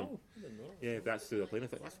raised him. I didn't know. Yeah, that's through the plane. I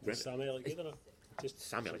think that's brilliant. Sam Elliott good enough.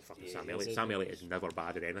 Sam Elliott, fucking Sam Elliott. Sam Elliott is never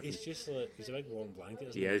bad at anything. He's just like, he's a big warm blanket,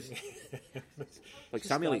 isn't he? He is. Like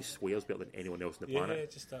Sam Elliott swears better than anyone else on the planet. Yeah,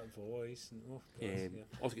 just that voice. And,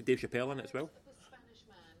 also got Dave Chappelle in it as well.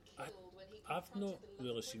 I've not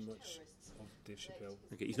really seen much of Dave Chappelle.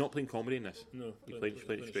 Okay, he's not playing comedy in this. No, he's playing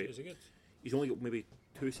it straight. Is he good? He's only got maybe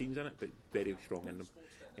 2 scenes in it, but very strong in them.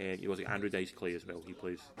 And you also got Andrew Dice Clay as well. He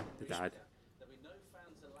plays the dad.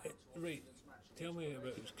 Right, tell me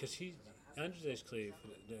about, because Andrew Dice Clay,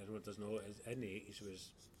 for everyone doesn't know, in the 80s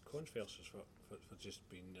was controversial for just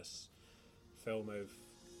being this film of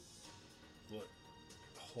what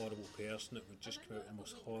horrible person that would just come out with the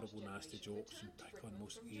most horrible, nasty jokes and pick on the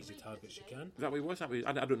most easy targets you can. Is that what he was? I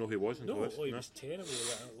don't know who he was. No, he was terrible.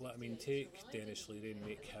 I mean, take Dennis Leary and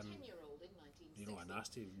make him, you know, a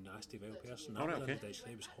nasty, vile person. That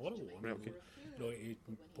he was horrible. Right, okay. You know, he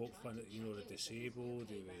poked fun at, you know, the disabled.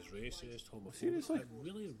 He was racist, homophobic. Seriously?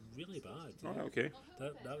 Really, really bad. All right, okay.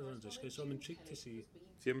 That was on display. So I'm intrigued to see.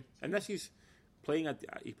 See him, and this is playing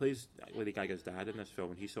he plays Lady Gaga's dad in this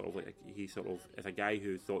film, and he's sort of is a guy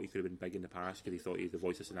who thought he could have been big in the past because he thought he had the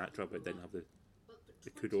voice of Sinatra, but didn't have the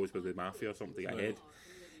kudos with the mafia or something to get ahead.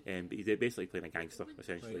 But he's basically playing a gangster,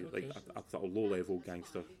 essentially, Right, okay. like a sort of low-level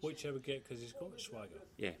gangster. Which I would get because he's got swagger.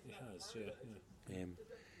 Yeah. He has, yeah.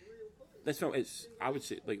 This film, I would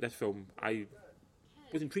say, like this film, I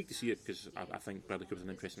was intrigued to see it because I think Bradley Cooper's an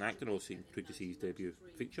interesting actor, and also intrigued to see his debut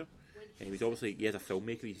feature. And he was obviously, he is a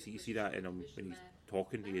filmmaker, you see that in him when he's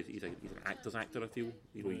talking, he's an actor's actor, I feel.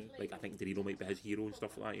 You know, like I think De Niro might be his hero and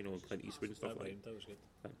stuff like that, you know, and Clint Eastwood and stuff like that. That was good.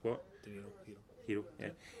 Like, what? De Niro, Hero,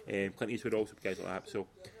 yeah. Clint Eastwood also, guys like that. So,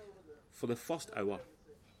 for the first hour,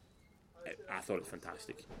 I thought it was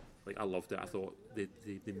fantastic. Like, I loved it. I thought the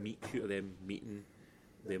meet cute of them meeting,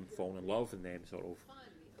 them falling in love, and them sort of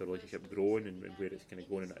the relationship growing and where it's kind of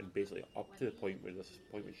going, and basically up to the point where there's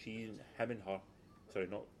a point where him and her, sorry,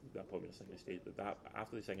 not that point where they're singing stage, but that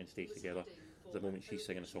after they sing on stage together, there's a moment she's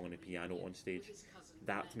singing a song on the piano on stage.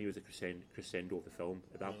 That to me was the crescendo of the film.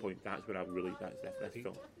 At that point, that's when I really that's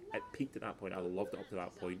film. It peaked at that point. I loved it up to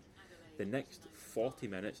that point. The next 40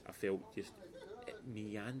 minutes, I felt just it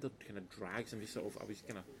meandered, kind of drags, and I was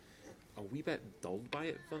kind of a wee bit dulled by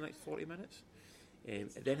it for the next 40 minutes.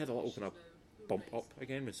 It then had a little kind of bump up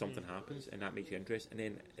again when something happens, and that makes you interested. And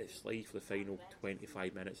then it slides for the final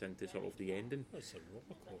 25 minutes into sort of the ending. That's a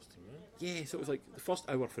roller coaster, man. Yeah, so it was like the first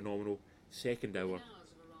hour phenomenal, second hour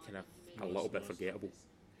kind of a little bit forgettable.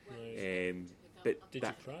 Right. But Did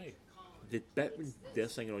you cry? the bit when they're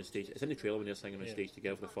singing on stage, it's in the trailer when they're singing on stage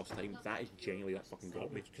together for the first time. That is genuinely that fucking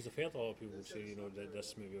got me. Because I've heard a lot of people say, that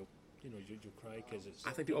this movie will, you'll cry because it's...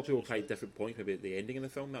 I think people cry at different points, maybe at the ending of the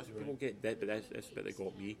film. That's what people get that, but that's the bit that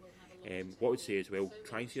got me. What I would say as well,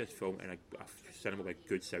 try and see this film in a cinema with a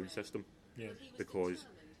good sound system. Yeah. Because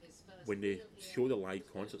when they show the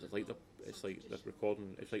live concerts, it's like they're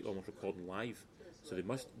recording. It's like almost recording live. So they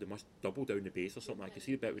must double down the bass or something. I can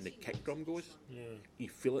see the bit when the kick drum goes. Yeah. You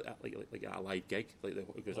feel it like at a live gig, like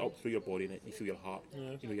it goes up through your body and you feel your heart.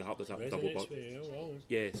 Yeah. You know, your heart does that Resonates double butt. with you, well.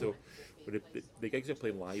 Yeah, so when the gigs are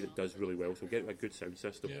playing live, it does really well. So get a good sound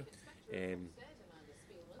system. Yeah.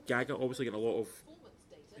 Gaga obviously getting a lot of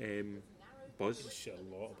buzz. She's got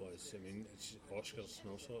a lot of buzz. I mean, it's Oscars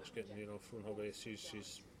and all sorts getting, thrown her way.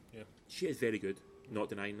 She's She is very good, not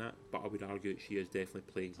denying that, but I would argue that she is definitely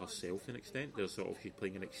playing herself to an extent. She's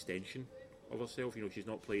playing an extension of herself. She's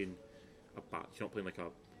not playing she's not playing like a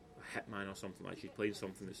hitman or something like that. She's playing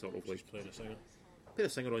something that's sort of like she's playing a singer. played a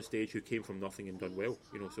singer on stage who came from nothing and done well.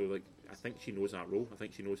 So like I think she knows that role. I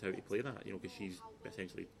think she knows how to play that. Because she's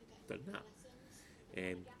essentially done that.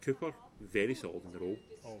 Cooper, very solid in the role.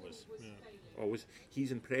 Always, yeah. Always.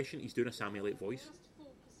 His impression, he's doing a Sam Elliott voice.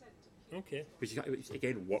 Okay. Which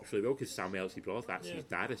again works really well because Sam Elliott's his brother. That's Yeah. his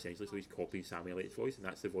dad essentially, so he's copying Sam Elliott's voice, and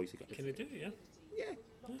that's the voice he got. Can he do it, yeah? Yeah,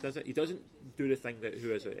 does it? He doesn't do the thing that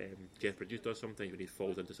Jeff Bridges does sometimes when he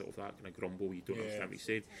falls into sort of that kind of grumble. You don't understand what he's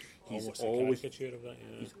saying. He's Almost always a caricature of that,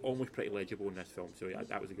 yeah. he's almost pretty legible in this film, so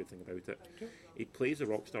that was a good thing about it. He plays the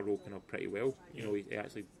rock star role kind of pretty well. He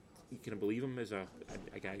actually you can believe him as a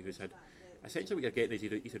guy who's had essentially what you're getting is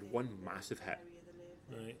he's had one massive hit.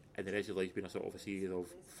 Right. And the rest of his life's been a sort of a series of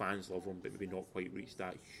fans love him, but maybe not quite reached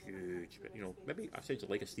that huge. But maybe essentially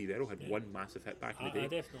like a Steve Earle had one massive hit back in the day. I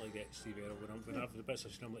definitely get Steve Earle when I've the bits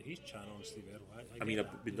I've seen. I'm like, he's channeling Steve Earle. I mean, I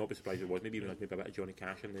would not be surprised if it was. Maybe even maybe a bit of Johnny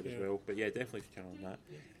Cash in there as well. But yeah, definitely channeling that.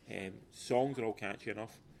 Songs are all catchy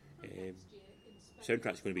enough.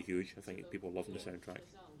 Soundtrack's going to be huge. I think people loving the soundtrack.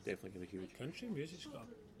 Definitely going to be huge. Country music's got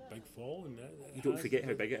a big fall in that. You don't forget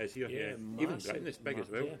how big it is here. Yeah, Even massive, Britain, it's big as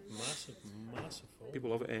well. Yeah, massive fall. People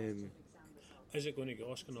love it. Is it going to get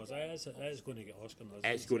Oscar nods? It is going to get Oscar nods.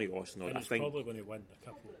 It's going to get Oscar nods. And I it's think probably going to win a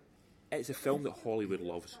couple. it's a film that Hollywood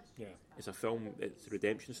loves. Yeah. It's a film. It's a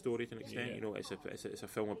redemption story to an extent. Yeah. It's a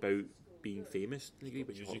film about being famous. Which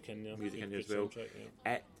Music in there. Music in there as Good well. soundtrack,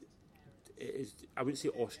 yeah. It is. I wouldn't say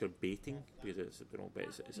Oscar baiting because it's the wrong, but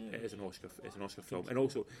it is an Oscar. It's an Oscar film, and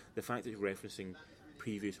also the fact that it's referencing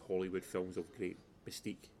previous Hollywood films of great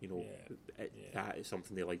mystique. That is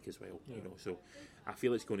something they like as well. So I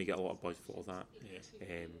feel it's going to get a lot of buzz for that.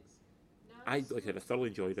 Yeah. I thoroughly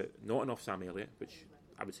enjoyed it. Not enough Sam Elliott, which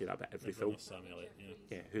I would say that about every film. Sam Elliott,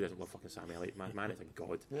 Yeah, who doesn't love fucking Sam Elliott? Man is a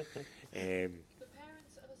god.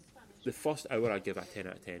 The first hour I'd give a 10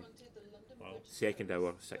 out of 10. Wow. Second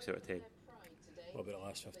hour, 6 out of 10. What about the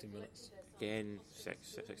last 15 minutes? Again,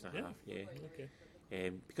 six and a half. Yeah.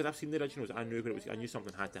 Okay. Because I've seen the originals, I knew I knew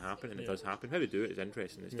something had to happen, and it does happen. How they do it is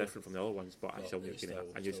interesting. It's different from the other ones, but I still knew it was going to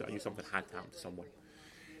happen. I knew something had to happen to someone.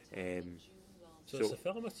 So it's a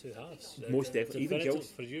film of two halves. Most definitely. Even Jill,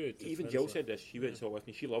 for you. Jill said this. She went and saw it with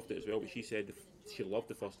me. She loved it as well, but she said she loved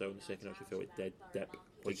the first hour, and the second hour she felt it did dip.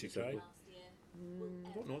 Did she cry?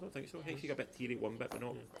 I don't think so. I think she got a bit teary at one bit, but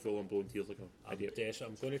not full on blowing tears like a idiot.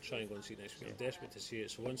 I'm going to try and go and see it next week. I'm desperate to see it,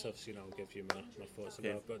 so once I've seen it, I'll give you my thoughts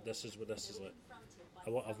about it. But this is what this is like.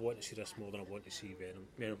 I've wanted to see this more than I want to see Venom.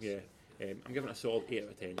 Venom, yeah. I'm giving it a solid 8 out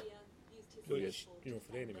of 10. Which,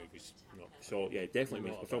 for any movies, not. So, yeah, definitely Not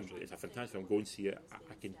makes a the film. bad It's a fantastic film. Go and see it.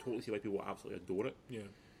 I can totally see why people absolutely adore it. Yeah.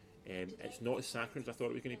 It's not as saccharine as I thought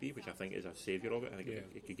it was going to be, which I think is a saviour of it. I think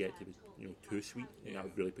it could get to be too sweet, and that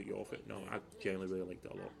would really put you off it. No, I genuinely really liked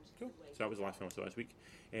it a lot. Cool. So that was the last film I saw this week.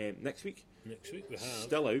 Next week we have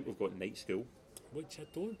still out. We've got Night School. which I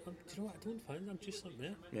don't. Do you know what I don't find? I'm just like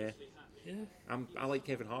that. Yeah. Yeah. I like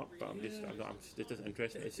Kevin Hart, but I'm not. It doesn't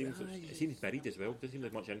interest me. It seems buried as well. Doesn't seem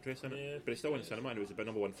there's much interest in it. But it's still in cinema, and it was the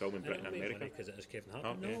number one film in Britain and America. Because it is Kevin Hart.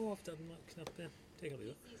 Oh, no, yeah. I've done take a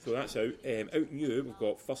look. So that's out. Out new, we've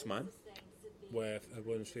got First Man. With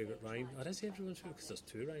everyone's favourite Ryan. Or is he everyone's favourite? Because there's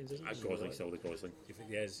two Ryans, isn't there? Gosling's still the Gosling.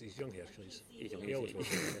 Yeah, he's young Hercules. He's young He always was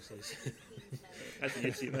Hercules. young Hercules. That's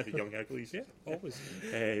you've seen that, the young Hercules. Yeah, always.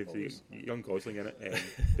 So young Gosling in it,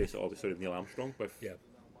 based on the story of Neil Armstrong with,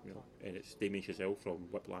 and it's Damien Chazelle from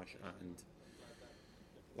Whiplash and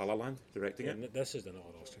La La Land directing it. This is another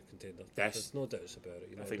Oscar contender. There's no doubts about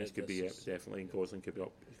it. I think this could be definitely, and Gosling could be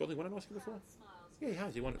up. Has Gosling won an Oscar before? Yeah, he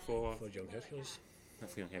has. He won it for Young Hercules. Not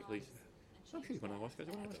for Young Hercules. I'm sure he's won an Oscar.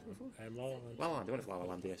 Has he won an Oscar before? La La Land. La La Land. He won it for La La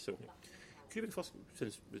Land, yes. So could he be the first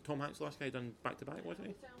since Tom Hanks, the last guy, done back to back, wasn't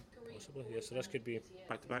he? Possibly, yes. So this could be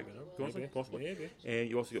back to back. Gosling, possibly. Maybe.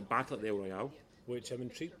 You also got Battle at the El Royale, which I'm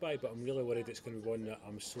intrigued by, but I'm really worried it's going to be one that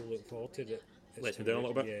I'm so looking forward to. That lets me down a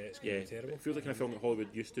little bit. Yeah, it's going to be terrible. It feels like a film that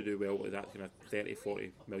Hollywood used to do well with that kind of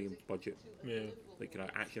 30-40 million budget. Yeah. Like an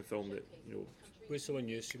action film that, What's the one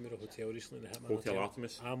you seen with a hotel recently? The Hitman Hotel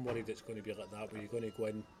Artemis. I'm worried it's going to be like that, where you're going to go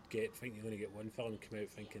in, think you're going to get one film, come out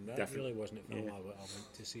thinking that really wasn't a film I went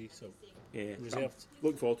to see. So reserved.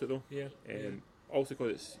 Looking forward to it though. Yeah. Also,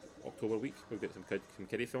 because it's October week, we've got some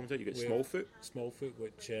kiddie films out. You got Smallfoot. Smallfoot,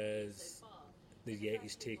 which is the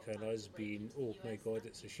Yetis take on us being, oh my god,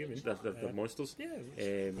 it's a human. They're monsters. Yeah,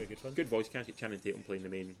 very good fun. Good voice cast. Get Channing Tatum playing the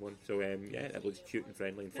main one. So it looks cute and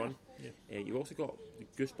friendly and fun. Yeah. You've also got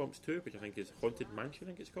Goosebumps 2, which I think is Haunted Mansion. I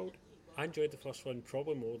think it's called. I enjoyed the first one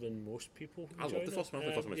probably more than most people. I love the first one.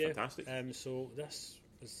 The first one was fantastic. So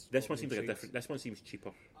this one seems like a different. This one seems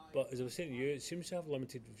cheaper. But as I was saying to you, it seems to have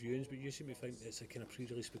limited viewings, but you seem to think it's a kind of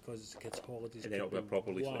pre-release because it's a kids' holidays. And then it'll be a proper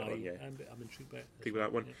release later on, I'm intrigued by it. Intrigued by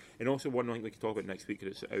that one. Yeah. And also one I think we can talk about next week,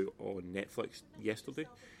 because it's out on Netflix yesterday.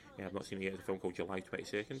 I've not seen it yet. It's a film called July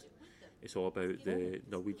 22nd. It's all about the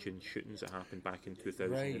Norwegian shootings that happened back in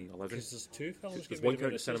 2011. Right, because there's two films. There's one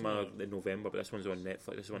out in cinema in November, but this one's on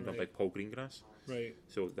Netflix. This is one done by Paul Greengrass. Right.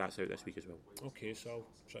 So that's out this week as well. Okay, so I'll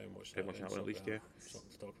try and watch that. Watch that one at least, yeah.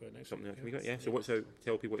 Something to talk about next Something week. Else we got, yeah. So what's out?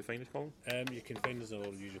 Tell people what to find us, Colin. You can find us in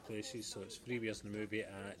all the usual places. So it's Free Beers in the Movie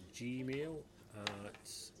at Gmail,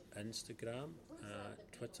 at Instagram,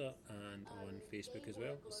 at Twitter, and on Facebook as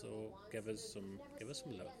well. So give us some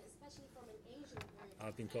love.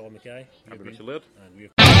 I've been Colin Mackay. I've been Richard Laird. And we're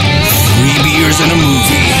 3 beers and a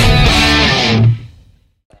movie.